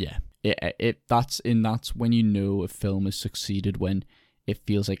there. Yeah, that's when you know a film has succeeded, when it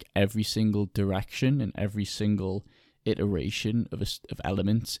feels like every single direction and every single iteration of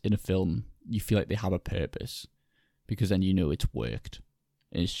elements in a film, you feel like they have a purpose, because then you know it's worked.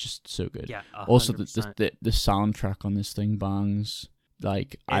 And it's just so good. Yeah, 100%. Also, the soundtrack on this thing bangs.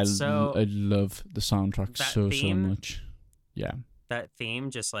 Like I love the soundtrack so much. Yeah, that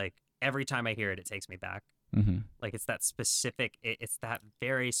theme just like every time I hear it, it takes me back. Mm-hmm. Like it's that specific, it's that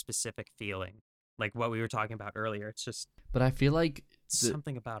very specific feeling, like what we were talking about earlier. It's just. But I feel like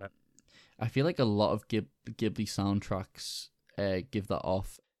something about it. I feel like a lot of Ghibli soundtracks give that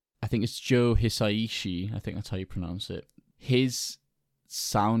off. I think it's Joe Hisaishi. I think that's how you pronounce it. His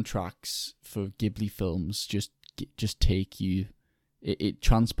soundtracks for Ghibli films just take you. It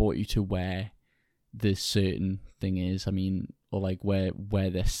transport you to where this certain thing is. I mean, or like where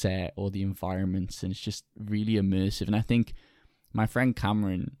they're set, or the environments, and it's just really immersive. And I think my friend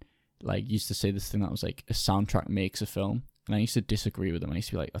Cameron like used to say this thing that was like, a soundtrack makes a film, and I used to disagree with him. I used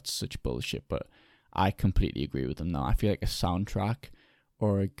to be like, that's such bullshit, but I completely agree with him now. I feel like a soundtrack,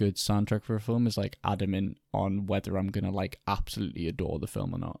 or a good soundtrack for a film, is like adamant on whether I'm gonna like absolutely adore the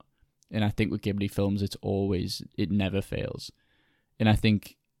film or not. And I think with Ghibli films, it never fails. And I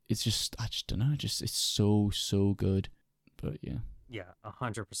think it's just, I just don't know, it's so good. But yeah. Yeah,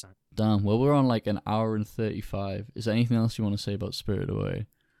 100%. Damn. Well, we're on like an hour and 35. Is there anything else you want to say about Spirited Away?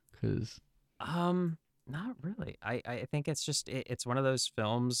 Because not really. I think it's just it's one of those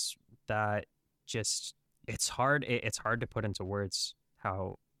films that just it's hard to put into words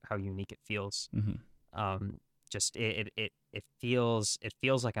how unique it feels. Mm-hmm. Just it feels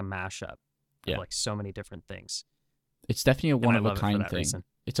like a mashup of like so many different things. It's definitely a one of a kind thing. Reason.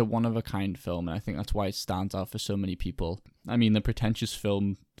 It's a one of a kind film, and I think that's why it stands out for so many people. I mean, the pretentious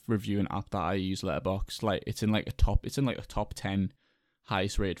film reviewing app that I use, Letterboxd, like it's in like a top 10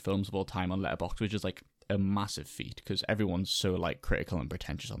 highest rated films of all time on Letterboxd, which is like a massive feat because everyone's so like critical and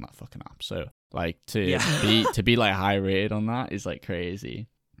pretentious on that fucking app. So like to be like high rated on that is like crazy,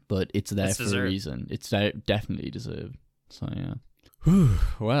 but it's there for a reason. It's definitely deserved. So yeah. Whew,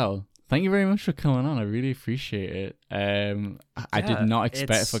 well, thank you very much for coming on. I really appreciate it. I did not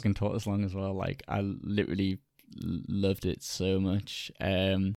expect if I can talk this long as well. Like I literally loved it so much.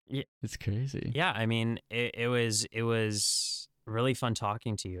 It's crazy. Yeah, I mean, it was really fun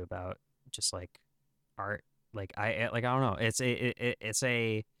talking to you about just like art. Like I don't know. It's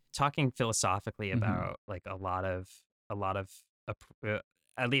talking philosophically about like a lot of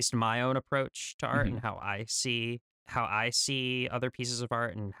at least my own approach to art and how I see other pieces of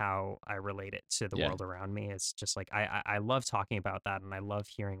art and how I relate it to the world around me. It's just like I love talking about that, and I love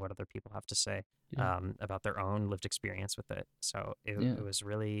hearing what other people have to say about their own lived experience with it. So it was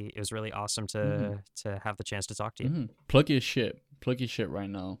really awesome to have the chance to talk to you. Plug your shit right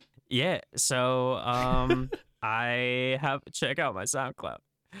now. Yeah. So I have check out my SoundCloud.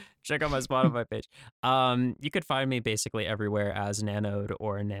 Check out my Spotify page. You could find me basically everywhere as Nanode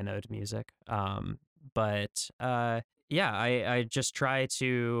or Nanode Music. But I just try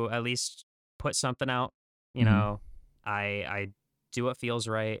to at least put something out. You know, I do what feels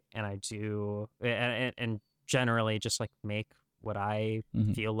right, and I do and generally just like make what I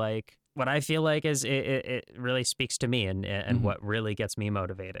feel like. What I feel like is it really speaks to me and what really gets me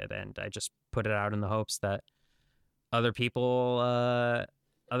motivated, and I just put it out in the hopes that other people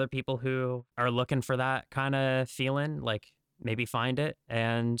who are looking for that kind of feeling, like maybe find it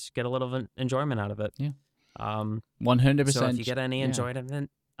and get a little enjoyment out of it. 100%. So if you get any enjoyment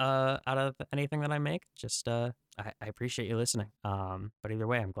out of anything that I make, just I appreciate you listening. But either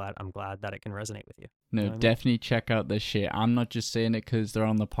way, I'm glad that it can resonate with you. No, you know definitely check out this shit. I'm not just saying it because they're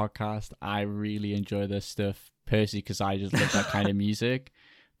on the podcast. I really enjoy this stuff personally because I just love that kind of music.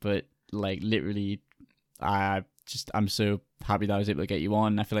 But like literally, I'm so happy that I was able to get you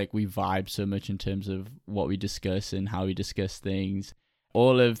on. I feel like we vibe so much in terms of what we discuss and how we discuss things.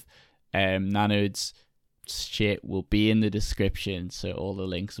 All of Nanode's shit will be in the description, so all the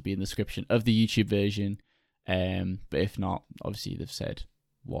links will be in the description of the YouTube version. But if not, obviously they've said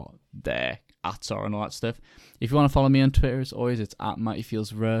what their ats are and all that stuff. If you want to follow me on Twitter, as always, it's at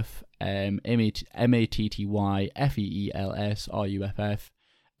MattyFeelsRuff,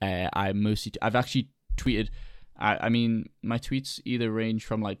 MattyFeelsRuff. I've actually tweeted. I mean, my tweets either range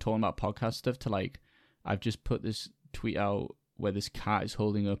from like talking about podcast stuff to like, I've just put this tweet out where this cat is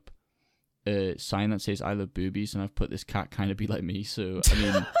holding up a sign that says "I love boobies," and I've put this cat kind of be like me. So I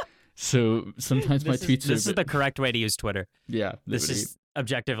mean, so sometimes my tweets. This is the correct way to use Twitter. Yeah, this is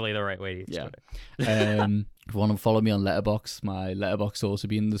objectively the right way to use Twitter. If you want to follow me on Letterboxd, my Letterboxd will also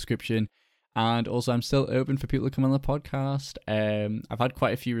be in the description. And also, I'm still open for people to come on the podcast. I've had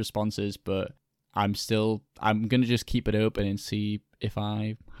quite a few responses, but I'm going to just keep it open and see if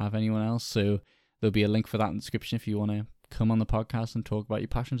I have anyone else. So there'll be a link for that in the description if you want to come on the podcast and talk about your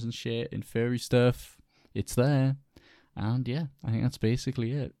passions and shit and furry stuff. It's there. And yeah, I think that's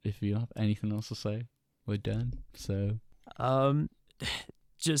basically it. If you have anything else to say, we're done. So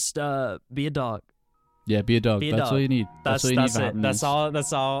just be a dog. Yeah, be a dog. That's all you need. That's all you need for happiness.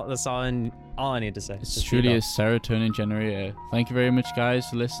 That's all I need to say. It's just truly a serotonin generator. Thank you very much, guys,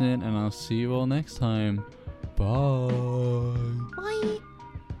 for listening, and I'll see you all next time. Bye. Bye.